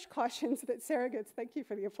 Kirsch cautions that surrogates, thank you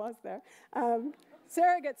for the applause there,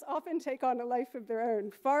 surrogates often take on a life of their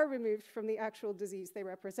own, far removed from the actual disease they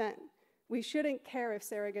represent. We shouldn't care if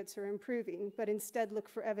surrogates are improving, but instead look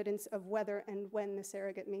for evidence of whether and when the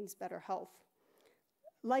surrogate means better health.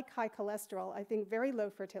 Like high cholesterol, I think very low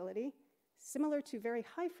fertility, similar to very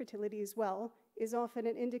high fertility as well, is often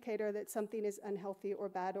an indicator that something is unhealthy or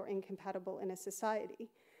bad or incompatible in a society.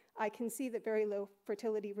 I can see that very low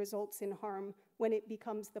fertility results in harm when it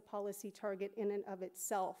becomes the policy target in and of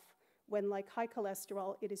itself, when, like high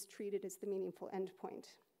cholesterol, it is treated as the meaningful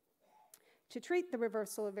endpoint. To treat the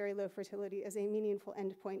reversal of very low fertility as a meaningful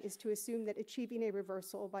endpoint is to assume that achieving a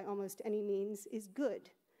reversal by almost any means is good,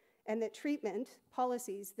 and that treatment,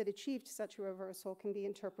 policies that achieved such a reversal can be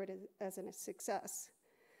interpreted as a success.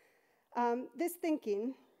 This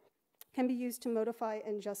thinking can be used to modify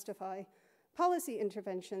and justify policy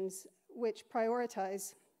interventions which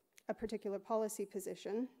prioritize a particular policy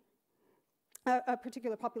position, a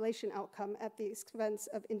particular population outcome at the expense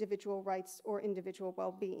of individual rights or individual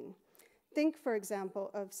well-being. Think, for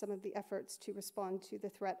example, of some of the efforts to respond to the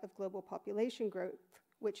threat of global population growth,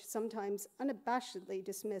 which sometimes unabashedly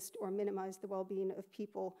dismissed or minimized the well-being of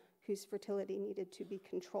people whose fertility needed to be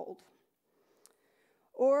controlled.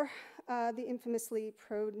 Or the infamously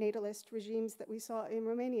pro-natalist regimes that we saw in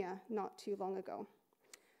Romania not too long ago.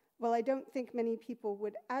 While I don't think many people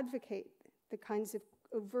would advocate the kinds of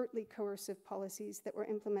overtly coercive policies that were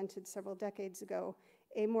implemented several decades ago,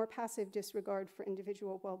 a more passive disregard for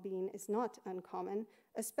individual well-being is not uncommon,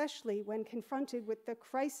 especially when confronted with the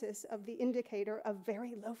crisis of the indicator of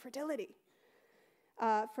very low fertility.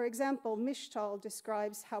 For example, Misztal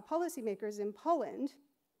describes how policymakers in Poland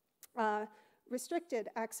restricted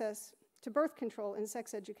access to birth control and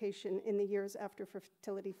sex education in the years after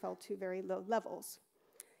fertility fell to very low levels.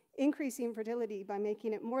 Increasing fertility by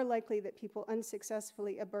making it more likely that people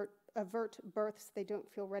unsuccessfully avert births they don't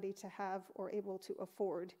feel ready to have or able to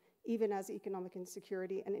afford, even as economic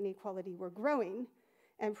insecurity and inequality were growing,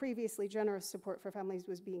 and previously generous support for families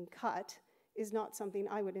was being cut, is not something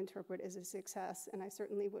I would interpret as a success, and I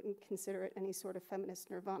certainly wouldn't consider it any sort of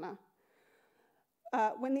feminist nirvana.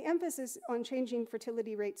 When the emphasis on changing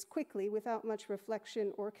fertility rates quickly without much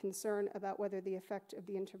reflection or concern about whether the effect of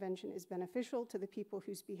the intervention is beneficial to the people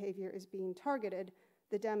whose behavior is being targeted,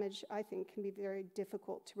 the damage, I think, can be very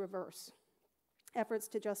difficult to reverse. Efforts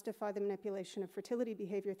to justify the manipulation of fertility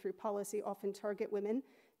behavior through policy often target women,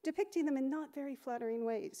 depicting them in not very flattering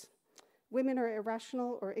ways. Women are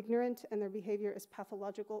irrational or ignorant, and their behavior is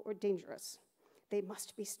pathological or dangerous. They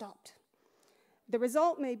must be stopped. The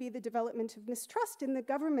result may be the development of mistrust in the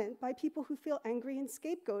government by people who feel angry and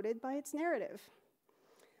scapegoated by its narrative.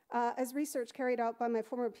 As research carried out by my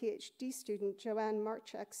former PhD student, Joanne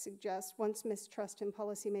Marchek, suggests, once mistrust in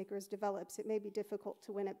policymakers develops, it may be difficult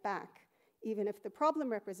to win it back, even if the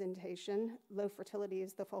problem representation, low fertility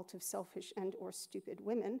is the fault of selfish and or stupid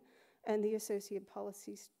women, and the associated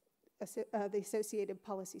policy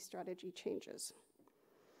strategy changes.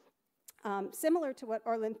 Similar to what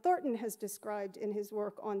Arlen Thornton has described in his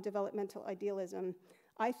work on developmental idealism,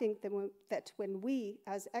 I think that when we,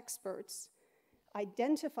 as experts,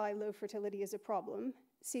 identify low fertility as a problem,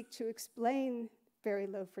 seek to explain very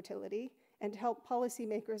low fertility, and help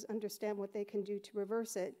policymakers understand what they can do to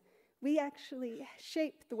reverse it, we actually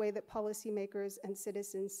shape the way that policymakers and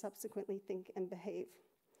citizens subsequently think and behave.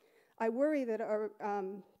 I worry that our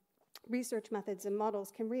research methods and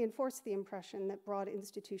models can reinforce the impression that broad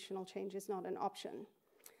institutional change is not an option.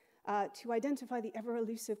 To identify the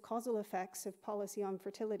ever-elusive causal effects of policy on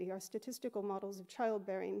fertility, our statistical models of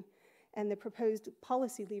childbearing and the proposed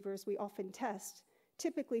policy levers we often test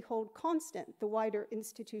typically hold constant the wider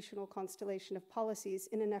institutional constellation of policies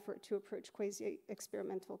in an effort to approach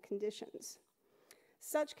quasi-experimental conditions.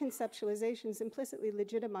 Such conceptualizations implicitly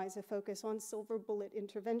legitimize a focus on silver bullet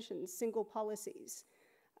interventions, single policies.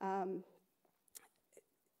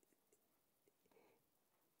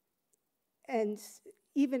 And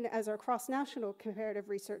even as our cross-national comparative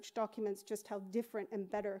research documents just how different and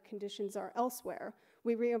better conditions are elsewhere,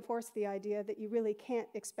 we reinforce the idea that you really can't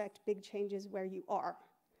expect big changes where you are.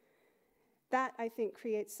 That, I think,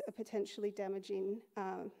 creates a potentially damaging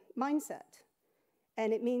mindset.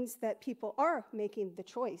 And it means that people are making the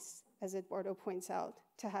choice, as Eduardo points out,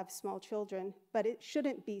 to have small children, but it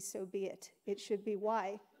shouldn't be so be it. It should be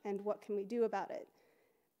why, and what can we do about it?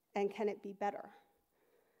 And can it be better?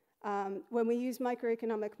 When we use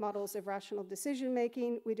microeconomic models of rational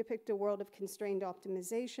decision-making, we depict a world of constrained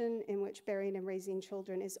optimization in which bearing and raising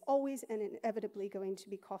children is always and inevitably going to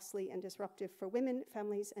be costly and disruptive for women,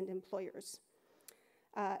 families, and employers.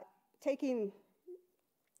 Taking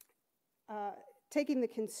the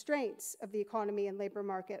constraints of the economy and labor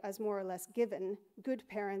market as more or less given, good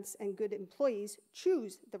parents and good employees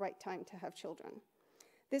choose the right time to have children.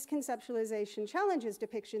 This conceptualization challenges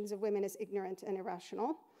depictions of women as ignorant and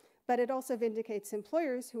irrational, but it also vindicates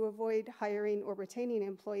employers who avoid hiring or retaining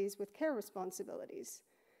employees with care responsibilities.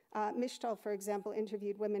 Misztal, for example,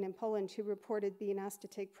 interviewed women in Poland who reported being asked to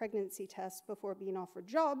take pregnancy tests before being offered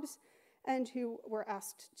jobs and who were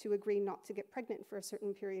asked to agree not to get pregnant for a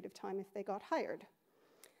certain period of time if they got hired.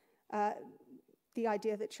 The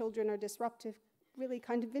idea that children are disruptive really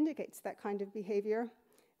kind of vindicates that kind of behavior.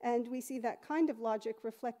 And we see that kind of logic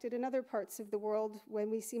reflected in other parts of the world when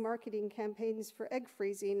we see marketing campaigns for egg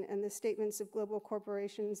freezing and the statements of global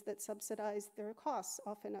corporations that subsidize their costs,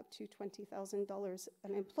 often up to $20,000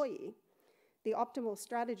 an employee. The optimal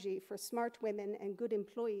strategy for smart women and good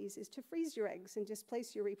employees is to freeze your eggs and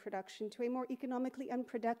displace your reproduction to a more economically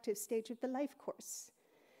unproductive stage of the life course.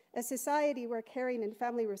 A society where caring and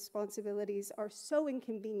family responsibilities are so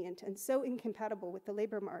inconvenient and so incompatible with the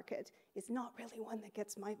labor market is not really one that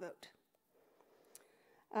gets my vote.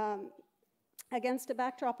 Against a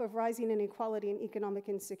backdrop of rising inequality and economic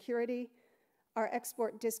insecurity, our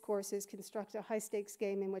export discourses construct a high-stakes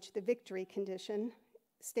game in which the victory condition,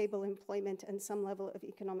 stable employment and some level of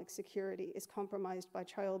economic security, is compromised by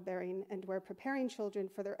childbearing, and where preparing children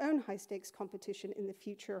for their own high-stakes competition in the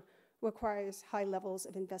future requires high levels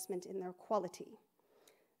of investment in their quality.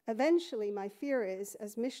 Eventually, my fear is,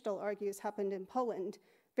 as Misztal argues happened in Poland,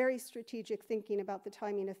 very strategic thinking about the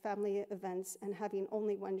timing of family events and having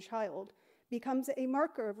only one child becomes a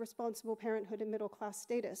marker of responsible parenthood and middle-class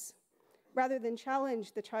status. Rather than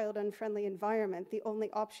challenge the child-unfriendly environment, the only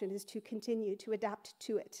option is to continue to adapt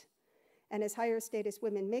to it. And as higher status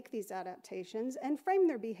women make these adaptations and frame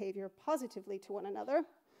their behavior positively to one another,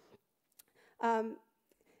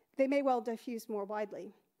 they may well diffuse more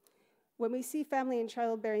widely. When we see family and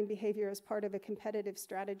childbearing behavior as part of a competitive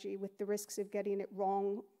strategy with the risks of getting it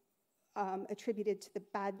wrong attributed to the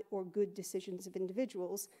bad or good decisions of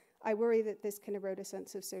individuals, I worry that this can erode a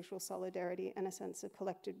sense of social solidarity and a sense of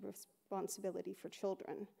collective responsibility for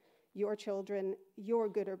children. Your children, your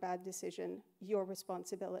good or bad decision, your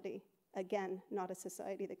responsibility. Again, not a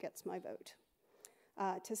society that gets my vote.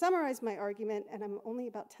 To summarize my argument, and I'm only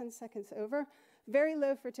about 10 seconds over, very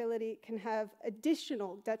low fertility can have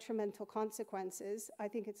additional detrimental consequences. I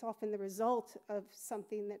think it's often the result of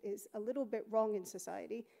something that is a little bit wrong in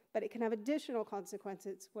society, but it can have additional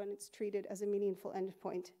consequences when it's treated as a meaningful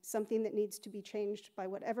endpoint, something that needs to be changed by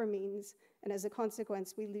whatever means, and as a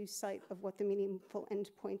consequence, we lose sight of what the meaningful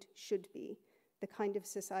endpoint should be, the kind of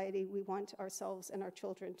society we want ourselves and our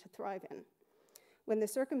children to thrive in. When the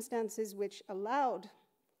circumstances which allowed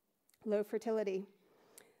low fertility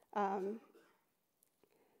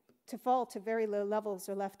to fall to very low levels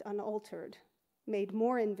are left unaltered, made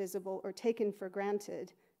more invisible or taken for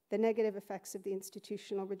granted, the negative effects of the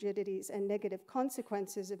institutional rigidities and negative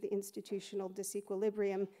consequences of the institutional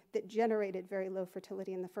disequilibrium that generated very low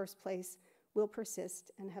fertility in the first place will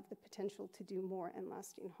persist and have the potential to do more and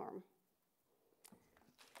lasting harm.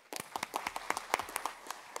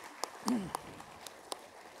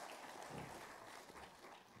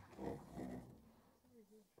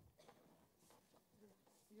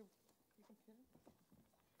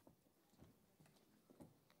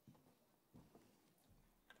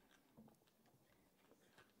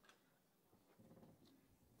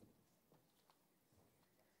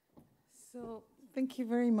 So thank you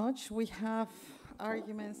very much. We have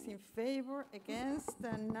arguments in favor, against,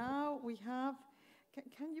 and now we have,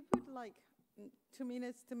 can you put like 2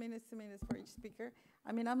 minutes, 2 minutes, 2 minutes for each speaker.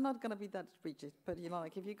 I mean, I'm not going to be that rigid, but, you know,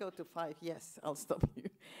 like if you go to 5, yes, I'll stop you.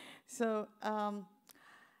 So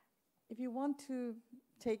if you want to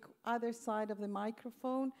take either side of the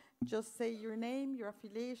microphone, just say your name, your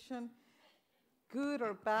affiliation, good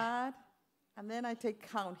or bad, and then I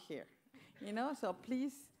take count here. You know, so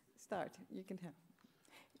please start. You can have.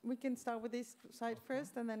 We can start with this side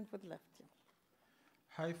first, and then with the left.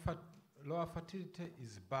 Yeah. Lower fertility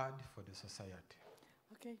is bad for the society.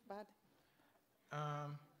 Okay, bad.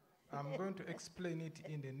 I'm going to explain it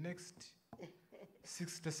in the next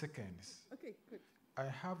 60 seconds. Okay, good. I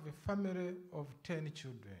have a family of 10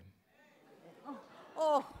 children.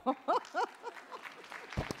 Oh.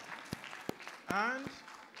 And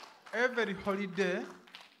every holiday,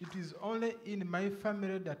 it is only in my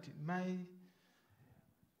family that my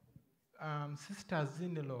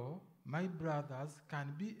sisters-in-law, my brothers,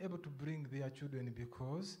 can be able to bring their children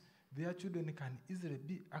because their children can easily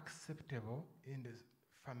be acceptable in the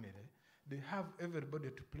family. They have everybody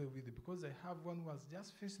to play with because I have one who has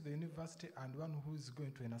just finished the university and one who is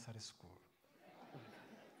going to a nursery school.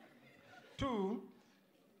 2,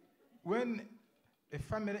 when a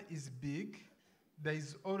family is big, there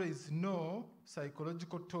is always no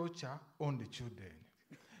psychological torture on the children.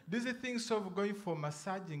 These are things of going for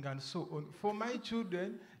massaging and so on. For my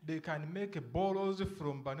children, they can make balls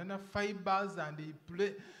from banana fibers and they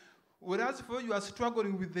play. Whereas for you are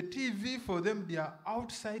struggling with the TV, for them they are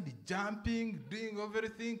outside jumping, doing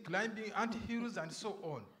everything, climbing ant hills and so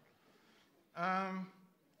on.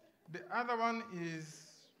 The other one is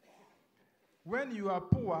when you are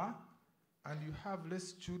poor and you have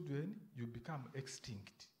less children, you become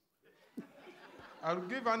extinct. I'll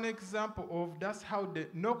give an example of that's how the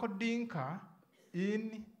Nokodinka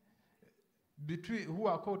who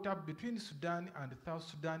are caught up between Sudan and South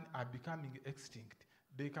Sudan are becoming extinct.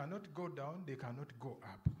 They cannot go down, they cannot go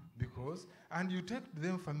up because, and you take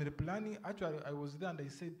them family planning. Actually, I was there and I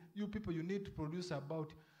said, you people, you need to produce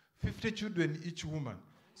about 50 children each woman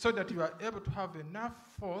so that you are able to have enough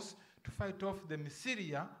force to fight off the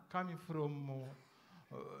Syria coming from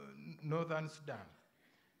northern Sudan.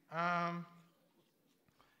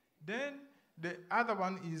 Then the other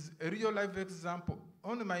one is a real life example.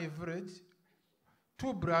 On my village,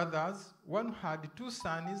 2 brothers, one had 2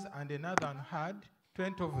 sons and another one had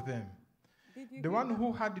 20 of them. The one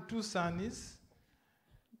who had 2 sons,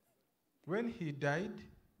 when he died,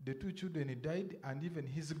 the 2 children died and even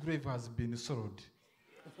his grave has been sold.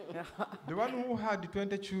 The one who had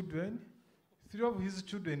 20 children, 3 of his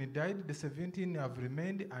children died, the 17 have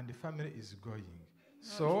remained and the family is going.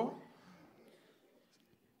 So,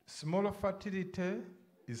 smaller fertility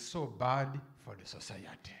is so bad for the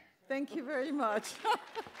society. Thank you very much.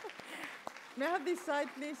 May I have this side,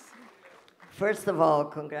 please? First of all,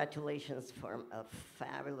 congratulations for a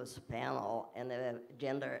fabulous panel and a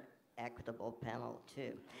gender equitable panel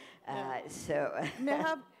too. May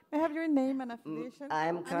I have your name and affiliation?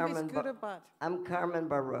 I'm Carmen. Good or bad? I'm Carmen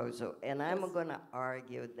Barroso, and I'm going to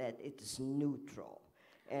argue that it's neutral.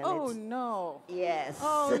 And no. Yes.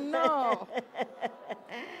 Oh, no.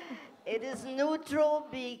 It is neutral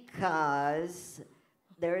because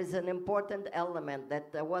there is an important element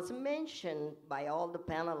that was mentioned by all the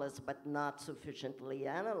panelists but not sufficiently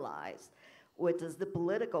analyzed, which is the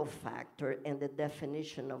political factor and the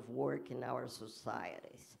definition of work in our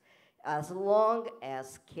societies. As long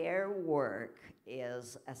as care work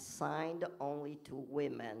is assigned only to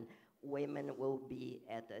women, women will be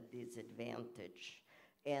at a disadvantage.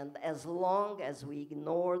 And as long as we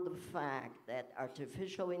ignore the fact that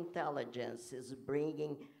artificial intelligence is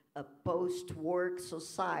bringing a post-work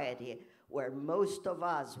society where most of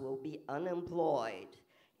us will be unemployed,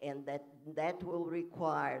 and that will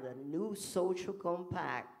require a new social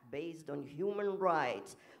compact based on human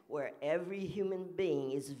rights, where every human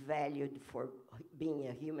being is valued for being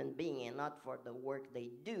a human being and not for the work they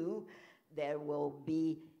do, there will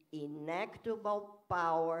be inequitable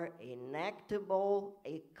power, inequitable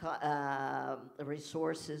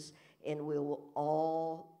resources, and we will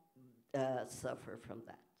all suffer from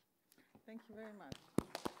that. Thank you very much.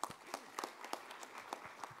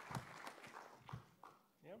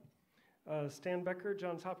 Stan Becker,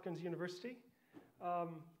 Johns Hopkins University.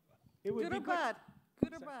 Good or bad?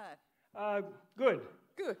 Good or bad? Good.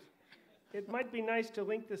 Good. It might be nice to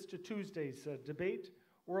link this to Tuesday's debate.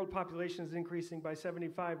 World population is increasing by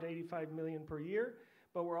 75 to 85 million per year,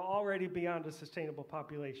 but we're already beyond a sustainable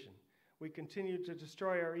population. We continue to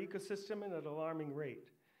destroy our ecosystem at an alarming rate.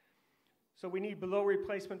 So we need below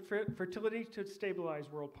replacement fertility to stabilize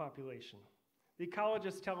world population. The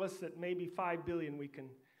ecologists tell us that maybe 5 billion we can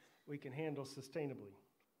handle sustainably.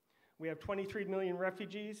 We have 23 million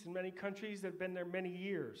refugees in many countries that have been there many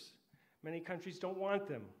years. Many countries don't want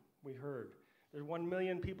them, we heard. There 1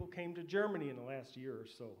 million people came to Germany in the last year or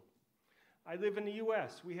so. I live in the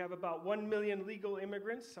US. We have about 1 million legal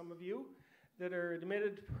immigrants, some of you, that are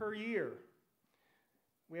admitted per year.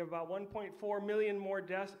 We have about 1.4 million more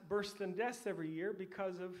births than deaths every year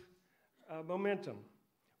because of momentum.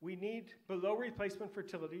 We need below replacement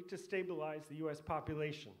fertility to stabilize the US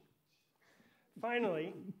population.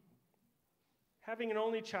 Finally, having an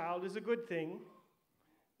only child is a good thing.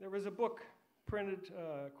 There was a book printed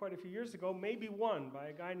quite a few years ago, Maybe One, by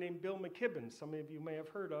a guy named Bill McKibben. Some of you may have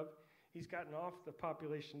heard of. He's gotten off the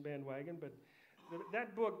population bandwagon, but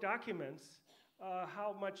that book documents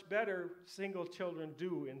how much better single children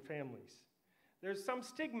do in families. There's some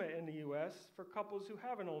stigma in the US for couples who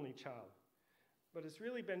have an only child, but it's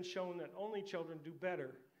really been shown that only children do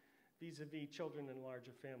better vis-a-vis children in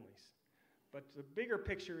larger families. But the bigger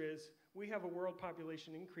picture is we have a world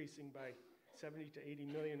population increasing by 70 to 80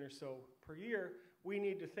 million or so per year. We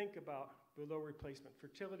need to think about below replacement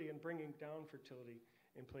fertility and bringing down fertility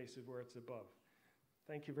in places where it's above.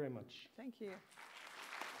 Thank you very much. Thank you.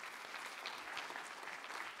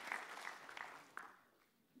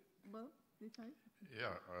 Well, yeah,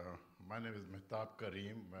 my name is Mehtab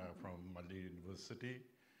Karim from Mali University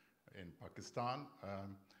in Pakistan.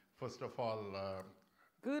 First of all,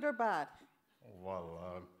 good or bad?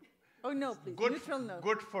 Well, oh no, please. Neutral no.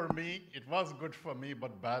 Good for me. It was good for me,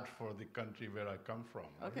 but bad for the country where I come from.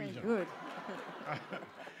 Okay, region. good.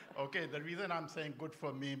 Okay, the reason I'm saying good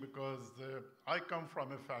for me because I come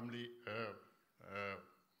from a family,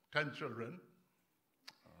 10 children,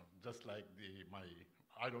 just like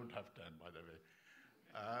I don't have 10, by the way.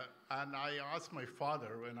 And I asked my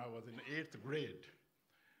father when I was in 8th grade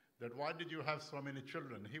that why did you have so many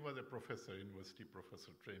children? He was a professor, university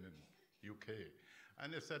professor trained in UK.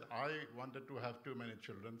 And he said, I wanted to have too many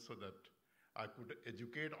children so that I could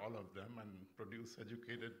educate all of them and produce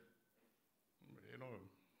educated,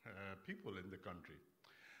 people in the country.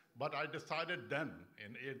 But I decided then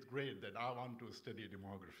in 8th grade that I want to study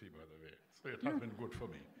demography, by the way. So it has been good for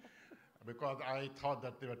me because I thought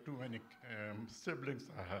that there were too many siblings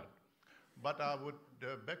I had. But I would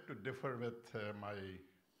beg to differ with my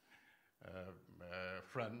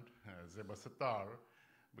friend, Zeba Sitar,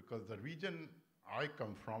 because the region I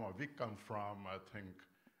come from, or we come from, I think,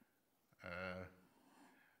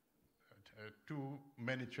 too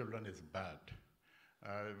many children is bad.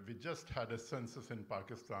 We just had a census in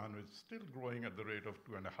Pakistan, which is still growing at the rate of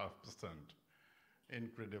 2.5%,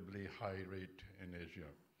 incredibly high rate in Asia.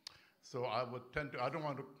 So I would tend to, I don't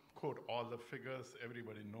want to quote all the figures,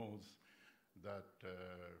 everybody knows that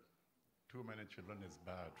too many children is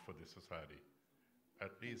bad for the society,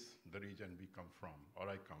 at least the region we come from, or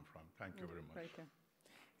I come from. Thank you very much. Very good.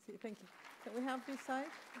 See, thank you. Can we have this side?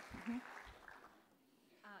 Yes,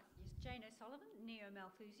 Jane O'Sullivan,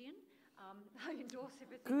 Neo-Malthusian. I endorse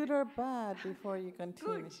everything. Good or bad before you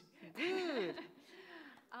continue? Good.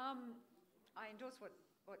 I endorse what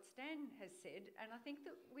Stan has said, and I think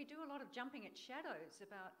that we do a lot of jumping at shadows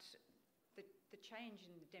about the change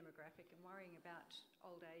in the demographic and worrying about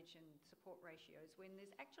old age and support ratios when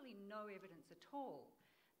there's actually no evidence at all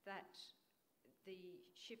that the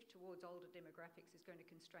shift towards older demographics is going to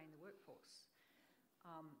constrain the workforce.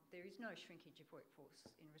 There is no shrinkage of workforce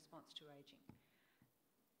in response to ageing.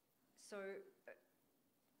 So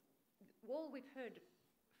all we've heard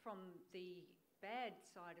from the bad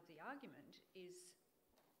side of the argument is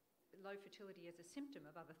low fertility as a symptom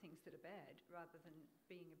of other things that are bad, rather than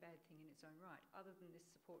being a bad thing in its own right, other than this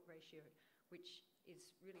support ratio, which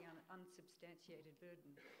is really an unsubstantiated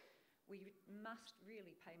burden. We must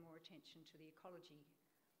really pay more attention to the ecology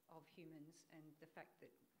of humans and the fact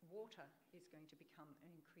that water is going to become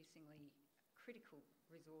an increasingly critical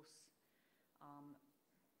resource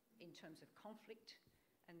in terms of conflict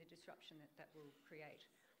and the disruption that will create.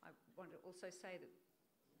 I want to also say that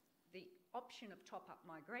the option of top-up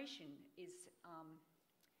migration is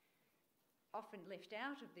often left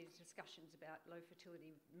out of these discussions about low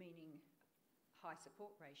fertility meaning high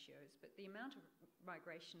support ratios, but the amount of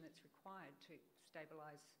migration that's required to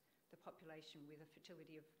stabilise the population with a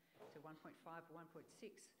fertility of 1.5 or 1.6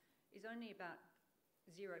 is only about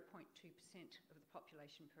 0.2% of the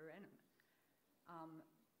population per annum.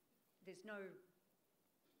 There's no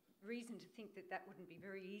reason to think that that wouldn't be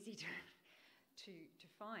very easy to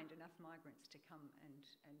find enough migrants to come and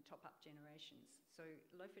top up generations. So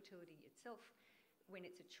low fertility itself, when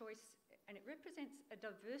it's a choice, and it represents a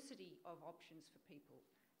diversity of options for people.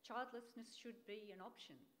 Childlessness should be an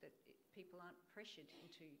option, that people aren't pressured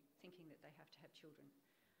into thinking that they have to have children.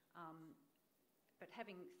 but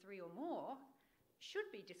having 3 or more should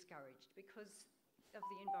be discouraged because of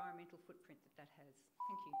the environmental footprint that has.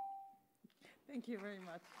 Thank you. Thank you very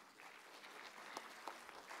much.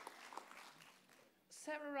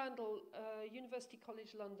 Sarah Randall, University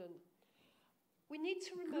College London. We need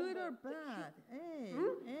to remember... Good or bad? Hey,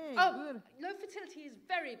 hey, oh, good. Low fertility is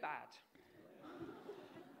very bad.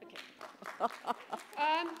 Okay.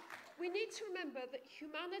 We need to remember that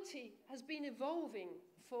humanity has been evolving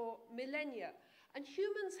for millennia, and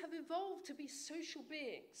humans have evolved to be social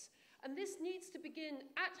beings, and this needs to begin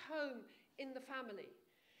at home in the family.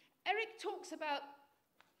 Eric talks about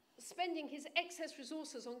spending his excess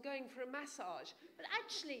resources on going for a massage, but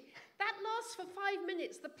actually that lasts for 5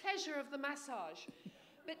 minutes, the pleasure of the massage.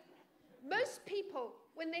 But most people,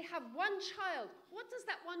 when they have one child, what does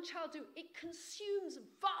that one child do? It consumes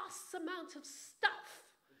vast amounts of stuff.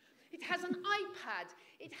 It has an iPad,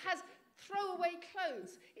 it has throwaway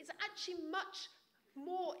clothes. It's actually much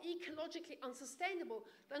more ecologically unsustainable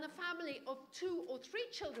than a family of 2 or 3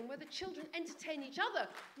 children where the children entertain each other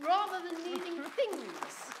rather than needing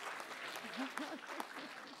things.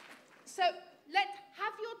 So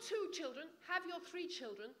have your 2 children, have your 3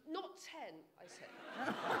 children, not 10, I say.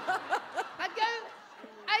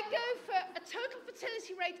 I go for a total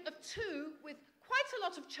fertility rate of 2 with quite a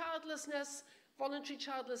lot of childlessness, voluntary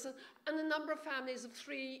childlessness, and a number of families of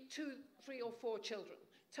 3 or 4 children.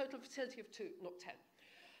 Total fertility of 2, not 10.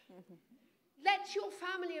 Mm-hmm. Let your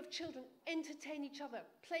family of children entertain each other,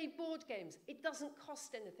 play board games. It doesn't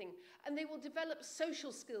cost anything. And they will develop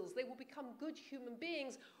social skills. They will become good human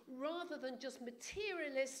beings rather than just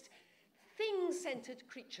materialist, thing-centered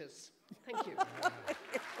creatures. Thank you.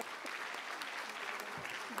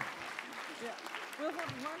 Yeah, we'll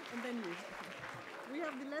have one and then you. We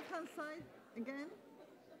have the left-hand side again.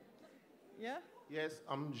 Yeah? Yes,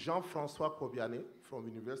 I'm Jean-François Kobiane from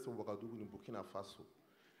University of Ouagadougou in Burkina Faso.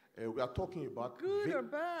 We are talking about... Good or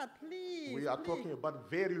bad, please. We are talking about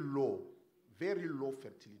very low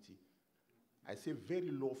fertility. I say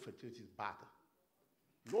very low fertility is bad.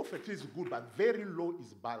 Low fertility is good, but very low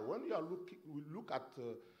is bad. When we look at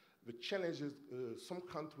the challenges some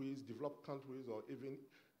countries, developed countries, or even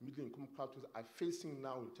middle-income countries are facing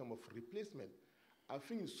now in terms of replacement, I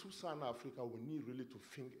think in Sub-Saharan Africa, we need really to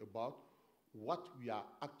think about what we are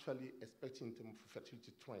actually expecting in terms of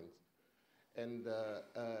fertility trends. And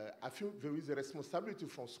I think there is a responsibility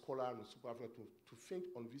from scholars in South Africa to think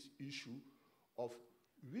on this issue of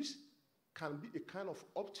which can be a kind of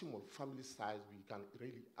optimal family size we can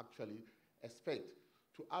really actually expect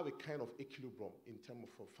to have a kind of equilibrium in terms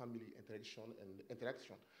of family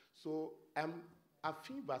interaction. So I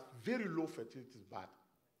think that very low fertility is bad.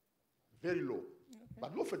 Very low. Okay.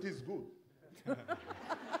 But low fertility is good.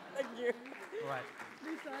 Thank you. All right.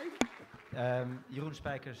 Jeroen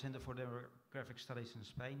Spijker, Center for Demographic Studies in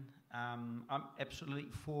Spain. I'm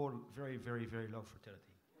absolutely for very, very, very low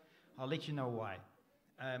fertility. I'll let you know why.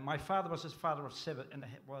 My father was his father of 7 and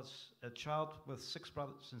was a child with 6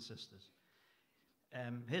 brothers and sisters.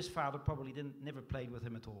 His father probably never played with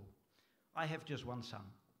him at all. I have just 1 son.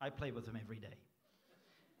 I play with him every day.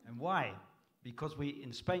 And why? Because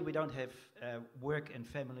in Spain we don't have work and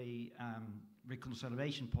family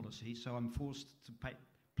reconciliation policy, so I'm forced to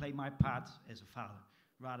play my part as a father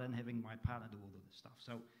rather than having my partner do all of this stuff.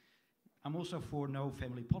 So I'm also for no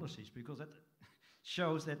family policies because that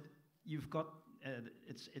shows that you've got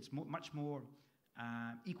it's much more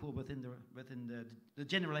equal within the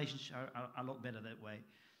generations are a lot better that way.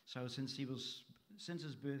 So since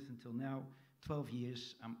his birth until now, 12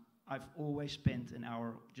 years, I've always spent an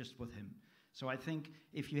hour just with him. So I think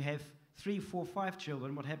if you have 3, 4, 5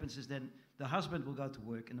 children, what happens is then the husband will go to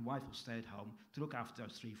work and the wife will stay at home to look after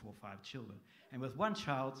those 3, 4, 5 children. And with 1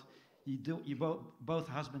 child, both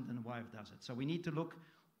husband and wife does it. So we need to look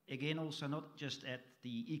again also not just at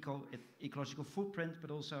the ecological footprint,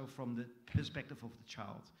 but also from the perspective of the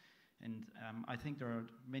child. And I think there are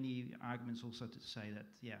many arguments also to say that,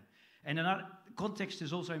 yeah. And another context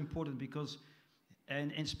is also important because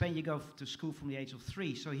in Spain you go to school from the age of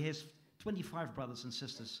 3, so he has 25 brothers and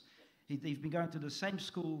sisters. They've been going to the same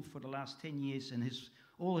school for the last 10 years, and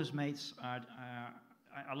all his mates are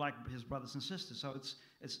like his brothers and sisters. So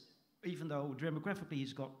it's even though demographically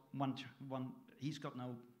he's got he's got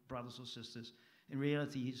no brothers or sisters. In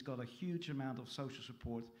reality, he's got a huge amount of social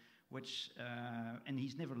support, and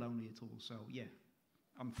he's never lonely at all. So yeah,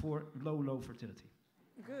 I'm for low fertility.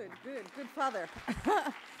 Good father.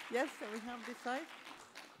 Yes, so we have this side.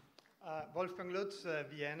 Wolfgang Lutz,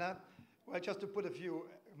 Vienna. Well, just to put a few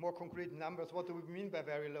more concrete numbers, what do we mean by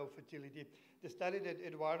very low fertility? The study that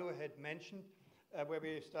Eduardo had mentioned, where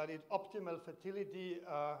we studied optimal fertility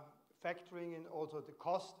factoring in also the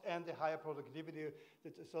cost and the higher productivity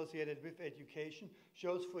that's associated with education,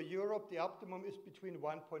 shows for Europe the optimum is between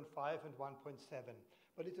 1.5 and 1.7.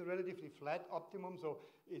 But it's a relatively flat optimum, so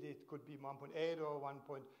it could be 1.8 or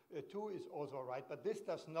 1.2 is also all right. But this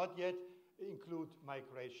does not yet include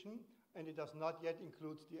migration, and it does not yet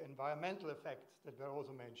include the environmental effects that were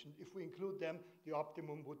also mentioned. If we include them, the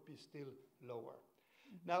optimum would be still lower.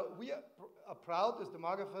 Now, we are proud as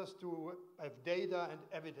demographers to have data and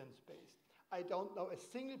evidence-based. I don't know a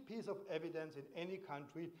single piece of evidence in any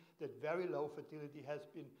country that very low fertility has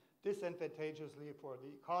been disadvantageously for the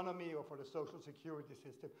economy or for the social security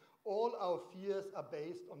system. All our fears are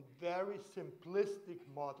based on very simplistic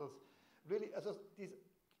models. Really, these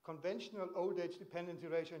conventional old age dependency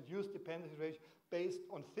ratio and youth dependency ratio based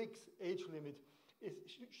on fixed age limit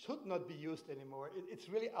should not be used anymore. It's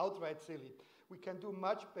really outright silly. We can do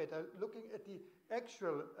much better looking at the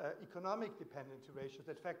actual economic dependency ratios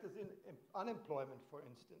that factors in unemployment, for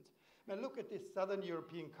instance. Now look at these southern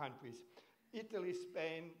European countries. Italy,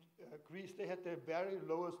 Spain, Greece, they had the very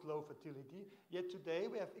lowest low fertility, yet today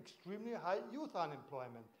we have extremely high youth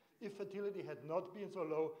unemployment. If fertility had not been so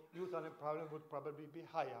low, youth unemployment would probably be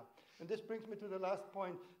higher. And this brings me to the last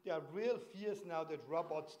point. There are real fears now that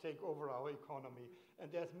robots take over our economy.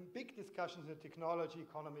 And there's big discussions in technology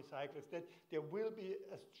economy cycles that there will be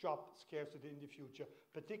a job scarcity in the future,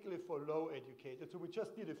 particularly for low educated. So we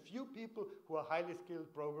just need a few people who are highly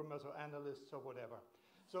skilled programmers or analysts or whatever.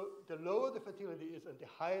 So the lower the fertility is and the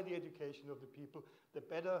higher the education of the people, the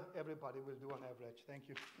better everybody will do on average. Thank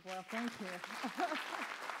you. Well, thank you.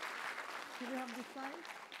 Do we have the slide?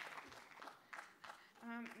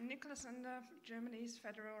 Nicholas Under, Germany's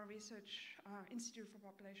Federal Research Institute for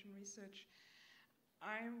Population Research.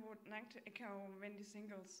 I would like to echo Wendy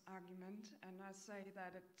Singel's argument, and I say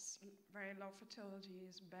that it's very low fertility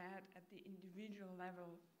is bad at the individual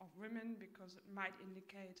level of women because it might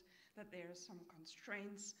indicate that there are some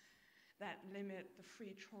constraints that limit the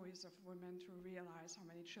free choice of women to realize how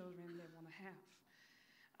many children they want to have.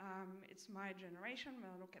 It's my generation. When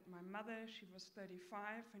I look at my mother, she was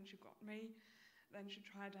 35 when she got me. Then she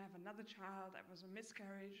tried to have another child. That was a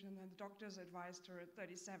miscarriage. And then the doctors advised her at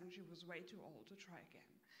 37 she was way too old to try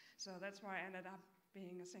again. So that's why I ended up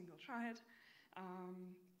being a single child.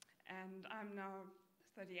 And I'm now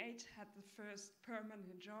 38, had the first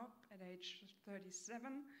permanent job at age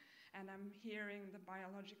 37. And I'm hearing the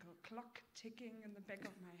biological clock ticking in the back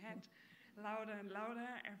of my head louder and louder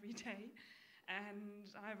every day. And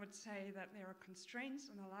I would say that there are constraints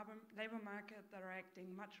in the labor market that are acting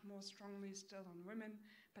much more strongly still on women,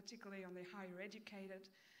 particularly on the higher educated,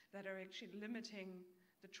 that are actually limiting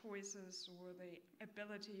the choices or the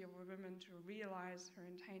ability of a woman to realize her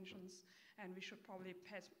intentions. And we should probably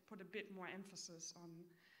put a bit more emphasis on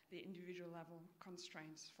the individual level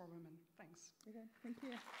constraints for women. Thanks. Okay, thank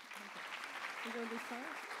you. We go this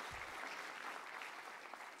side.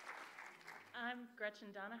 I'm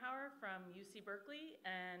Gretchen Donahauer from UC Berkeley,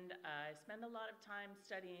 and I spend a lot of time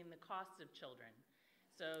studying the costs of children.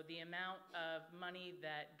 So the amount of money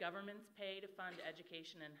that governments pay to fund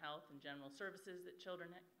education and health and general services that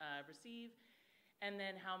children receive, and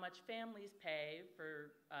then how much families pay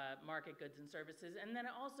for market goods and services, and then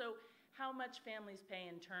also how much families pay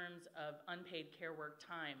in terms of unpaid care work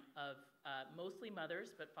time of mostly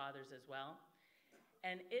mothers, but fathers as well.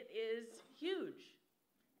 And it is huge.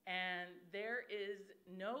 And there is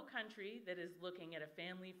no country that is looking at a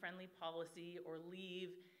family-friendly policy or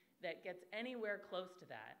leave that gets anywhere close to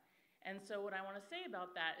that. And so what I want to say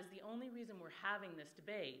about that is the only reason we're having this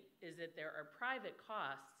debate is that there are private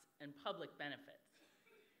costs and public benefits.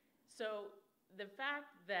 So the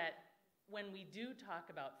fact that when we do talk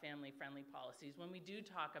about family-friendly policies, when we do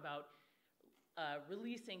talk about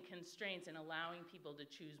releasing constraints and allowing people to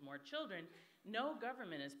choose more children, no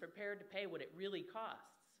government is prepared to pay what it really costs.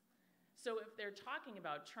 So if they're talking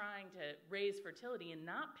about trying to raise fertility and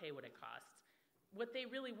not pay what it costs, what they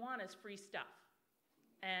really want is free stuff.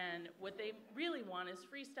 And what they really want is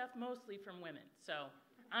free stuff mostly from women. So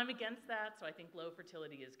I'm against that, so I think low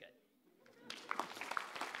fertility is good.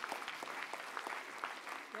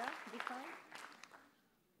 Yeah, this side.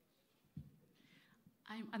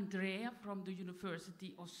 I'm Andrea from the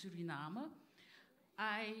University of Suriname.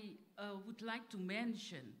 I would like to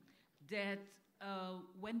mention that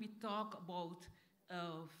when we talk about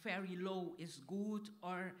very low is good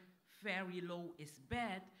or very low is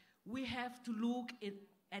bad, we have to look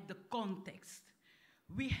at the context.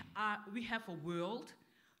 We have a world.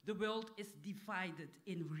 The world is divided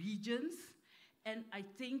in regions, and I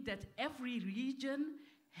think that every region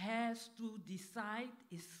has to decide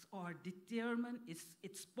or determine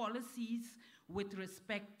its policies with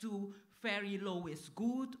respect to very low is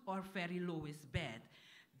good or very low is bad.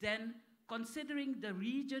 Then, considering the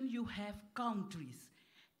region, you have countries.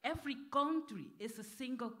 Every country is a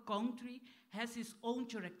single country, has its own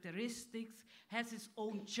characteristics, has its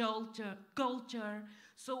own culture.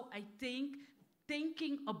 So I think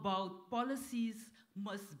thinking about policies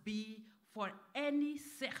must be for any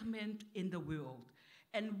segment in the world.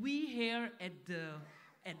 And we here at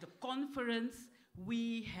the conference,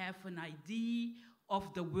 we have an idea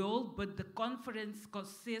of the world, but the conference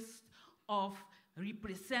consists of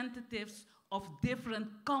representatives of different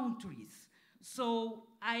countries. So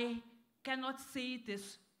I cannot say it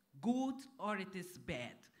is good or it is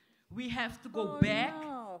bad. We have to go back.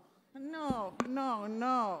 No.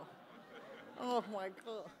 Oh my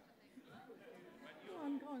God.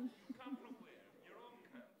 Go on.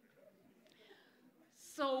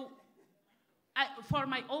 So for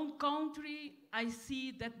my own country, I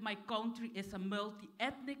see that my country is a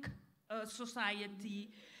multi-ethnic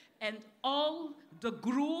society, and all the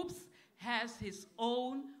groups has his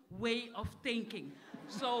own way of thinking.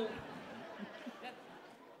 So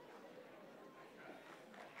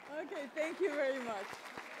okay, thank you very much.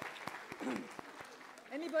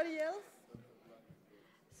 Anybody else?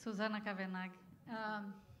 Susanna Kavanagh.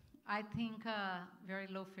 I think very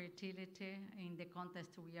low fertility in the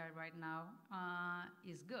context we are right now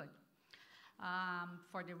is good.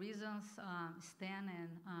 For the reasons Stan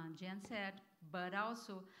and Jen said, but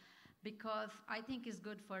also because I think it's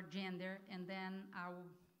good for gender, and then I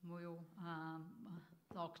will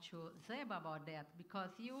talk to Zeba about that, because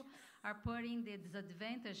you are putting the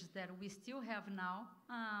disadvantages that we still have now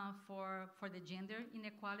for the gender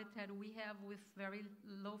inequality that we have with very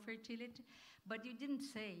low fertility, but you didn't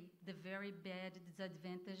say the very bad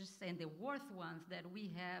disadvantages and the worst ones that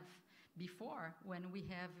we have before when we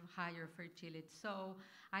have higher fertility. So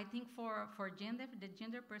I think for gender, the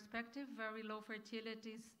gender perspective, very low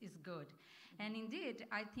fertility is good. And indeed,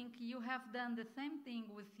 I think you have done the same thing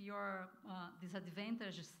with your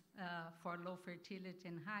disadvantages for low fertility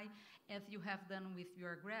and high as you have done with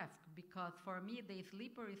your graph, because for me, the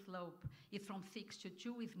slippery slope is from 6 to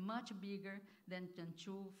 2 is much bigger than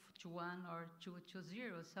 2 to 1 or 2 to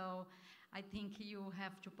 0. So I think you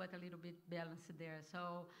have to put a little bit balance there.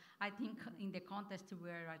 So I think in the context we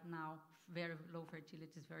are right now, very low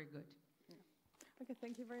fertility is very good. Yeah. Okay,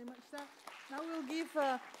 thank you very much, Sarah. Now we'll give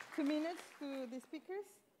 2 minutes to the speakers.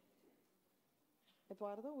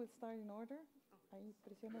 Eduardo, we'll start in order. Ahí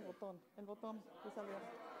presiona el botón. El botón que salió.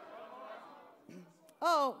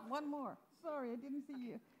 Oh, one more. Sorry, I didn't see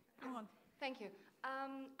you. Come on. Thank you.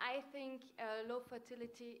 I think low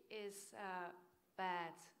fertility is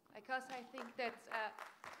bad, because I think that,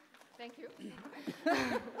 thank you.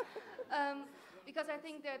 Because I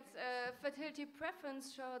think that fertility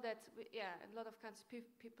preference show that, a lot of countries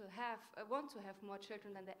people want to have more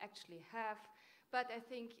children than they actually have. But I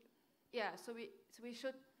think, so we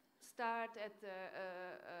should start at the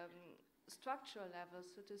structural level.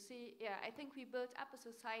 So to see, I think we built up a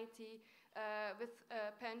society with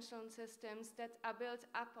pension systems that are built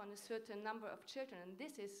up on a certain number of children, and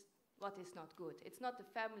this is what is not good. It's not the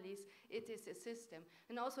families, it is a system.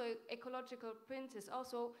 And also ecological print is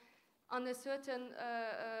also on a certain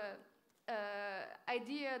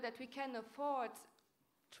idea that we can afford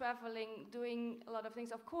traveling, doing a lot of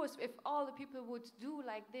things. Of course, if all the people would do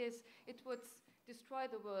like this, it would destroy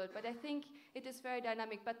the world. But I think it is very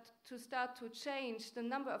dynamic. But to start to change the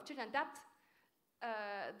number of children, that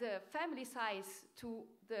the family size to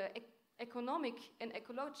the economic and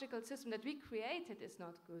ecological system that we created is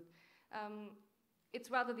not good. It's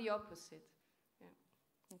rather the opposite. Yeah.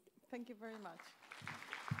 Okay. Thank you very much.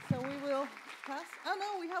 So we will pass. Oh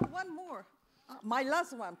no, we have one more. My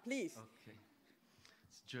last one, please. Okay.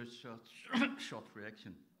 It's just short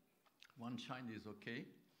reaction. One child is okay,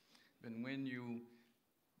 but when you,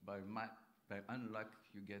 by unluck,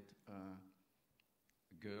 you get a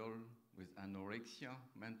girl with anorexia,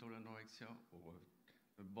 mental anorexia, or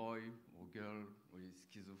a boy or girl with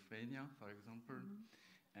schizophrenia, for example.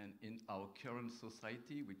 And in our current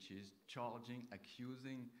society, which is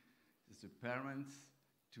accusing the parents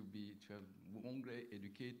to have wrongly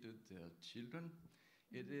educated their children,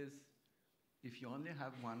 it is, if you only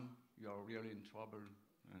have one, you are really in trouble.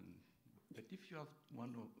 But if you have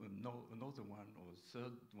one or another one, or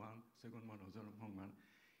second one, or third one,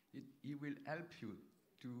 it will help you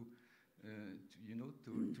to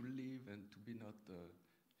live and to be not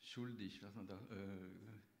schuldig,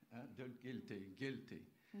 guilty.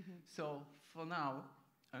 So for now,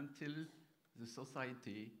 until the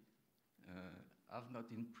society have not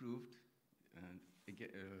improved,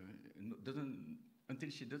 until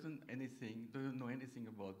she doesn't know anything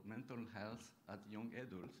about mental health at young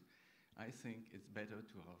adults, I think it's better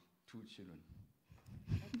to have 2 children.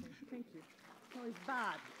 Okay, thank you. No, it's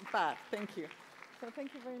bad, bad, thank you. So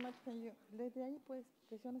thank you very much. Can you, desde ahí, pues,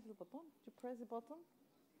 presiones el botón. You press the button,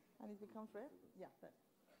 and it becomes red. Yeah, there.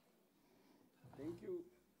 Thank you.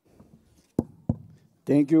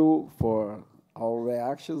 Thank you for our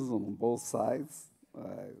reactions on both sides.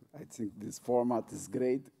 I think this format is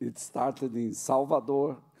great. It started in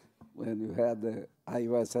Salvador when you had the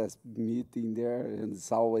IUSSP meeting there, and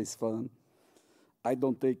it's always fun. I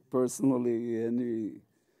don't take personally any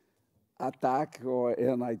attack,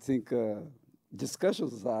 and I think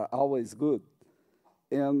discussions are always good.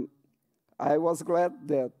 And I was glad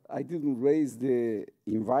that I didn't raise the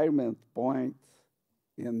environment point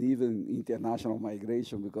and even international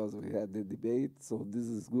migration because we had the debate, so this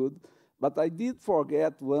is good. But I did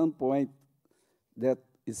forget one point that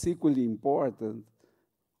is equally important,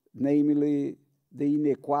 namely the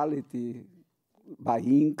inequality by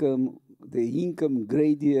income, the income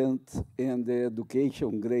gradient and the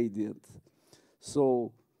education gradient.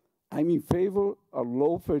 So I'm in favor of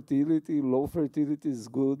low fertility. Low fertility is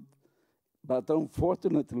good, but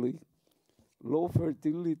unfortunately, low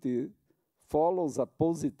fertility follows a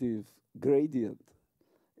positive gradient.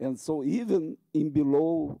 And so even in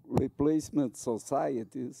below replacement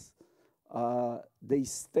societies, the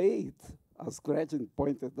state, as Gretchen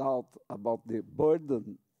pointed out about the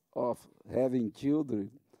burden of having children,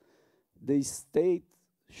 the state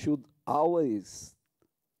should always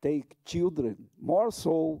take children, more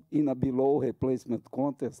so in a below replacement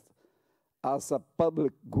context, as a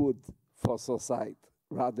public good for society,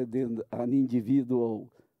 rather than an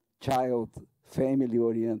individual child,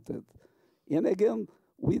 family-oriented. And again,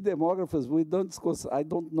 we demographers, we don't discuss, I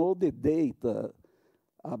don't know the data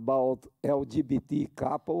about LGBT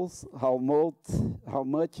couples, how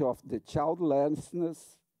much of the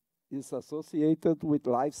childlessness is associated with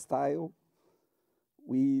lifestyle.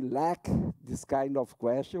 We lack this kind of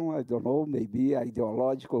question. I don't know, maybe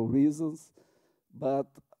ideological reasons, but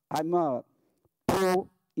I'm a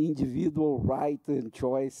pro-individual right and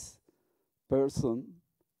choice person,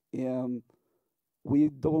 and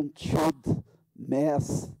we should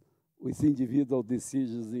mess with individual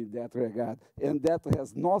decisions in that regard. And that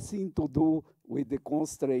has nothing to do with the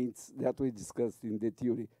constraints that we discussed in the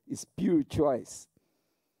theory. It's pure choice.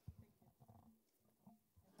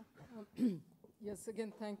 Yes,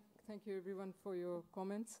 again, thank you everyone for your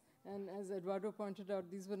comments. And as Eduardo pointed out,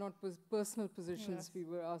 these were not personal positions we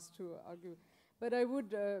were asked to argue. But I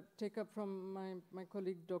would take up from my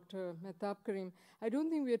colleague, Dr. Mehtab Karim. I don't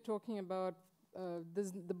think we are talking about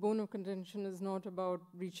the bone of contention is not about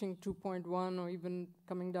reaching 2.1 or even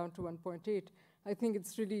coming down to 1.8. I think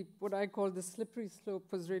it's really what I call the slippery slope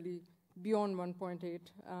was really beyond 1.8.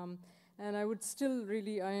 And I would still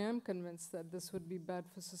really, I am convinced that this would be bad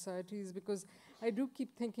for societies, because I do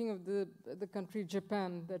keep thinking of the country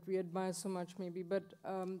Japan that we admire so much maybe, but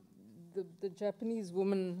the Japanese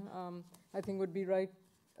woman I think would be right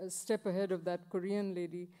a step ahead of that Korean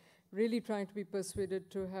lady, really trying to be persuaded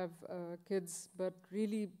to have kids, but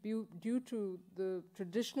really due to the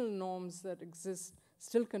traditional norms that exist,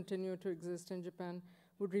 still continue to exist in Japan,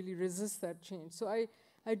 would really resist that change. So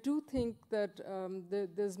I do think that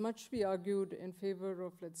there's much to be argued in favor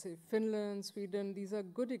of, let's say, Finland, Sweden. These are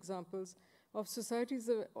good examples of societies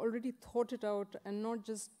that have already thought it out and not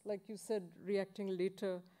just, like you said, reacting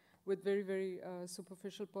later with very, very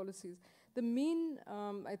superficial policies. The main,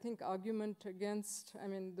 I think, argument against, I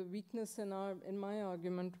mean, the weakness in my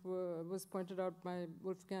argument was pointed out by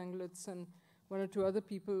Wolfgang Lutz and one or two other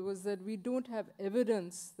people, was that we don't have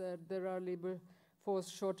evidence that there are labor force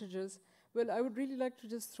shortages. Well, I would really like to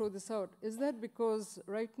just throw this out. Is that because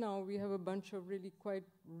right now we have a bunch of really quite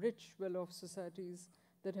rich, well-off societies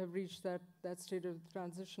that have reached that state of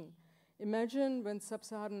transition? Imagine when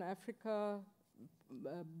sub-Saharan Africa,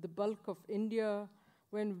 the bulk of India,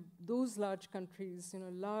 when those large countries,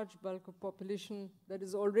 large bulk of population that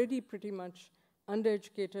is already pretty much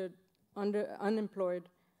undereducated, unemployed,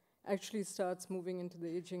 actually starts moving into the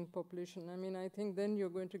aging population. I mean, I think then you're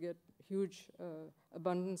going to get huge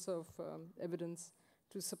abundance of evidence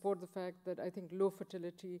to support the fact that I think low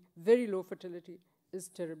fertility, very low fertility, is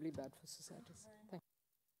terribly bad for societies. Thank you.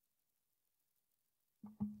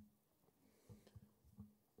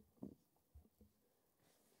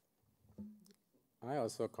 I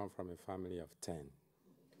also come from a family of 10.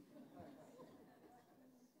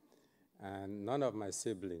 And none of my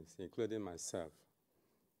siblings, including myself,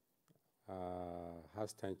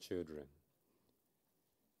 has 10 children.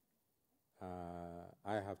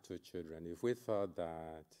 I have 2 children. If we thought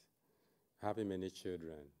that having many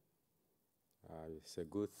children is a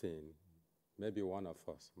good thing, maybe one of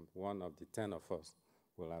the 10 of us,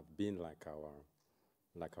 will have been like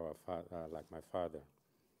my father.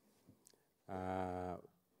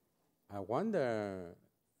 I wonder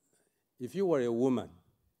if you were a woman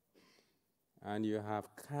and you have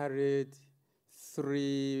carried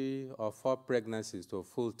 3 or 4 pregnancies to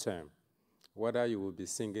full term, whether you will be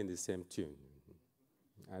singing the same tune.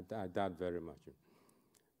 I doubt very much.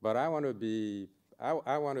 But I want to be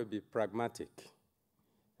pragmatic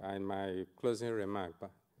in my closing remark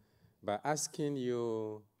by asking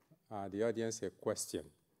you, the audience, a question.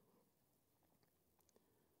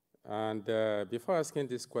 And before asking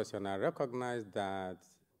this question, I recognize that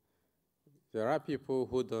there are people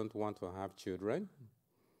who don't want to have children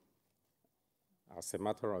as a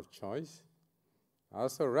matter of choice. I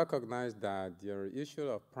also recognize that there are issues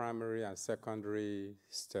of primary and secondary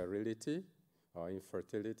sterility or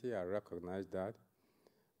infertility. I recognize that.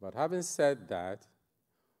 But having said that,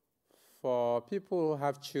 for people who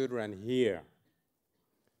have children here,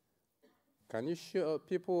 can you show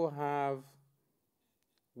people who have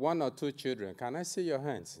 1 or 2 children? Can I see your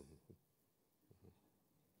hands?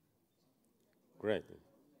 Great.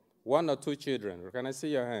 1 or 2 children. Can I see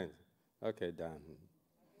your hands? Okay, done.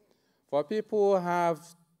 For people who have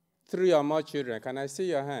 3 or more children, can I see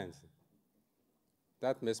your hands?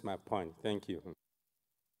 That makes my point. Thank you.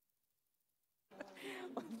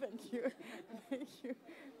 Thank you. Thank you.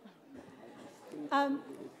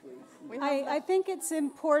 I think it's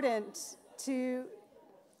important to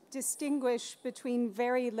distinguish between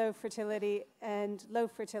very low fertility and low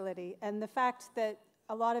fertility, and the fact that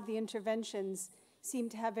a lot of the interventions seem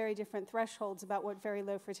to have very different thresholds about what very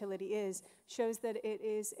low fertility is shows that it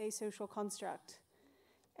is a social construct.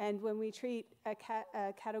 And when we treat a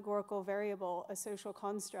categorical variable, a social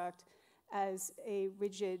construct, as a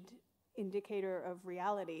rigid indicator of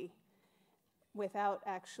reality without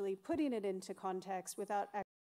actually putting it into context, without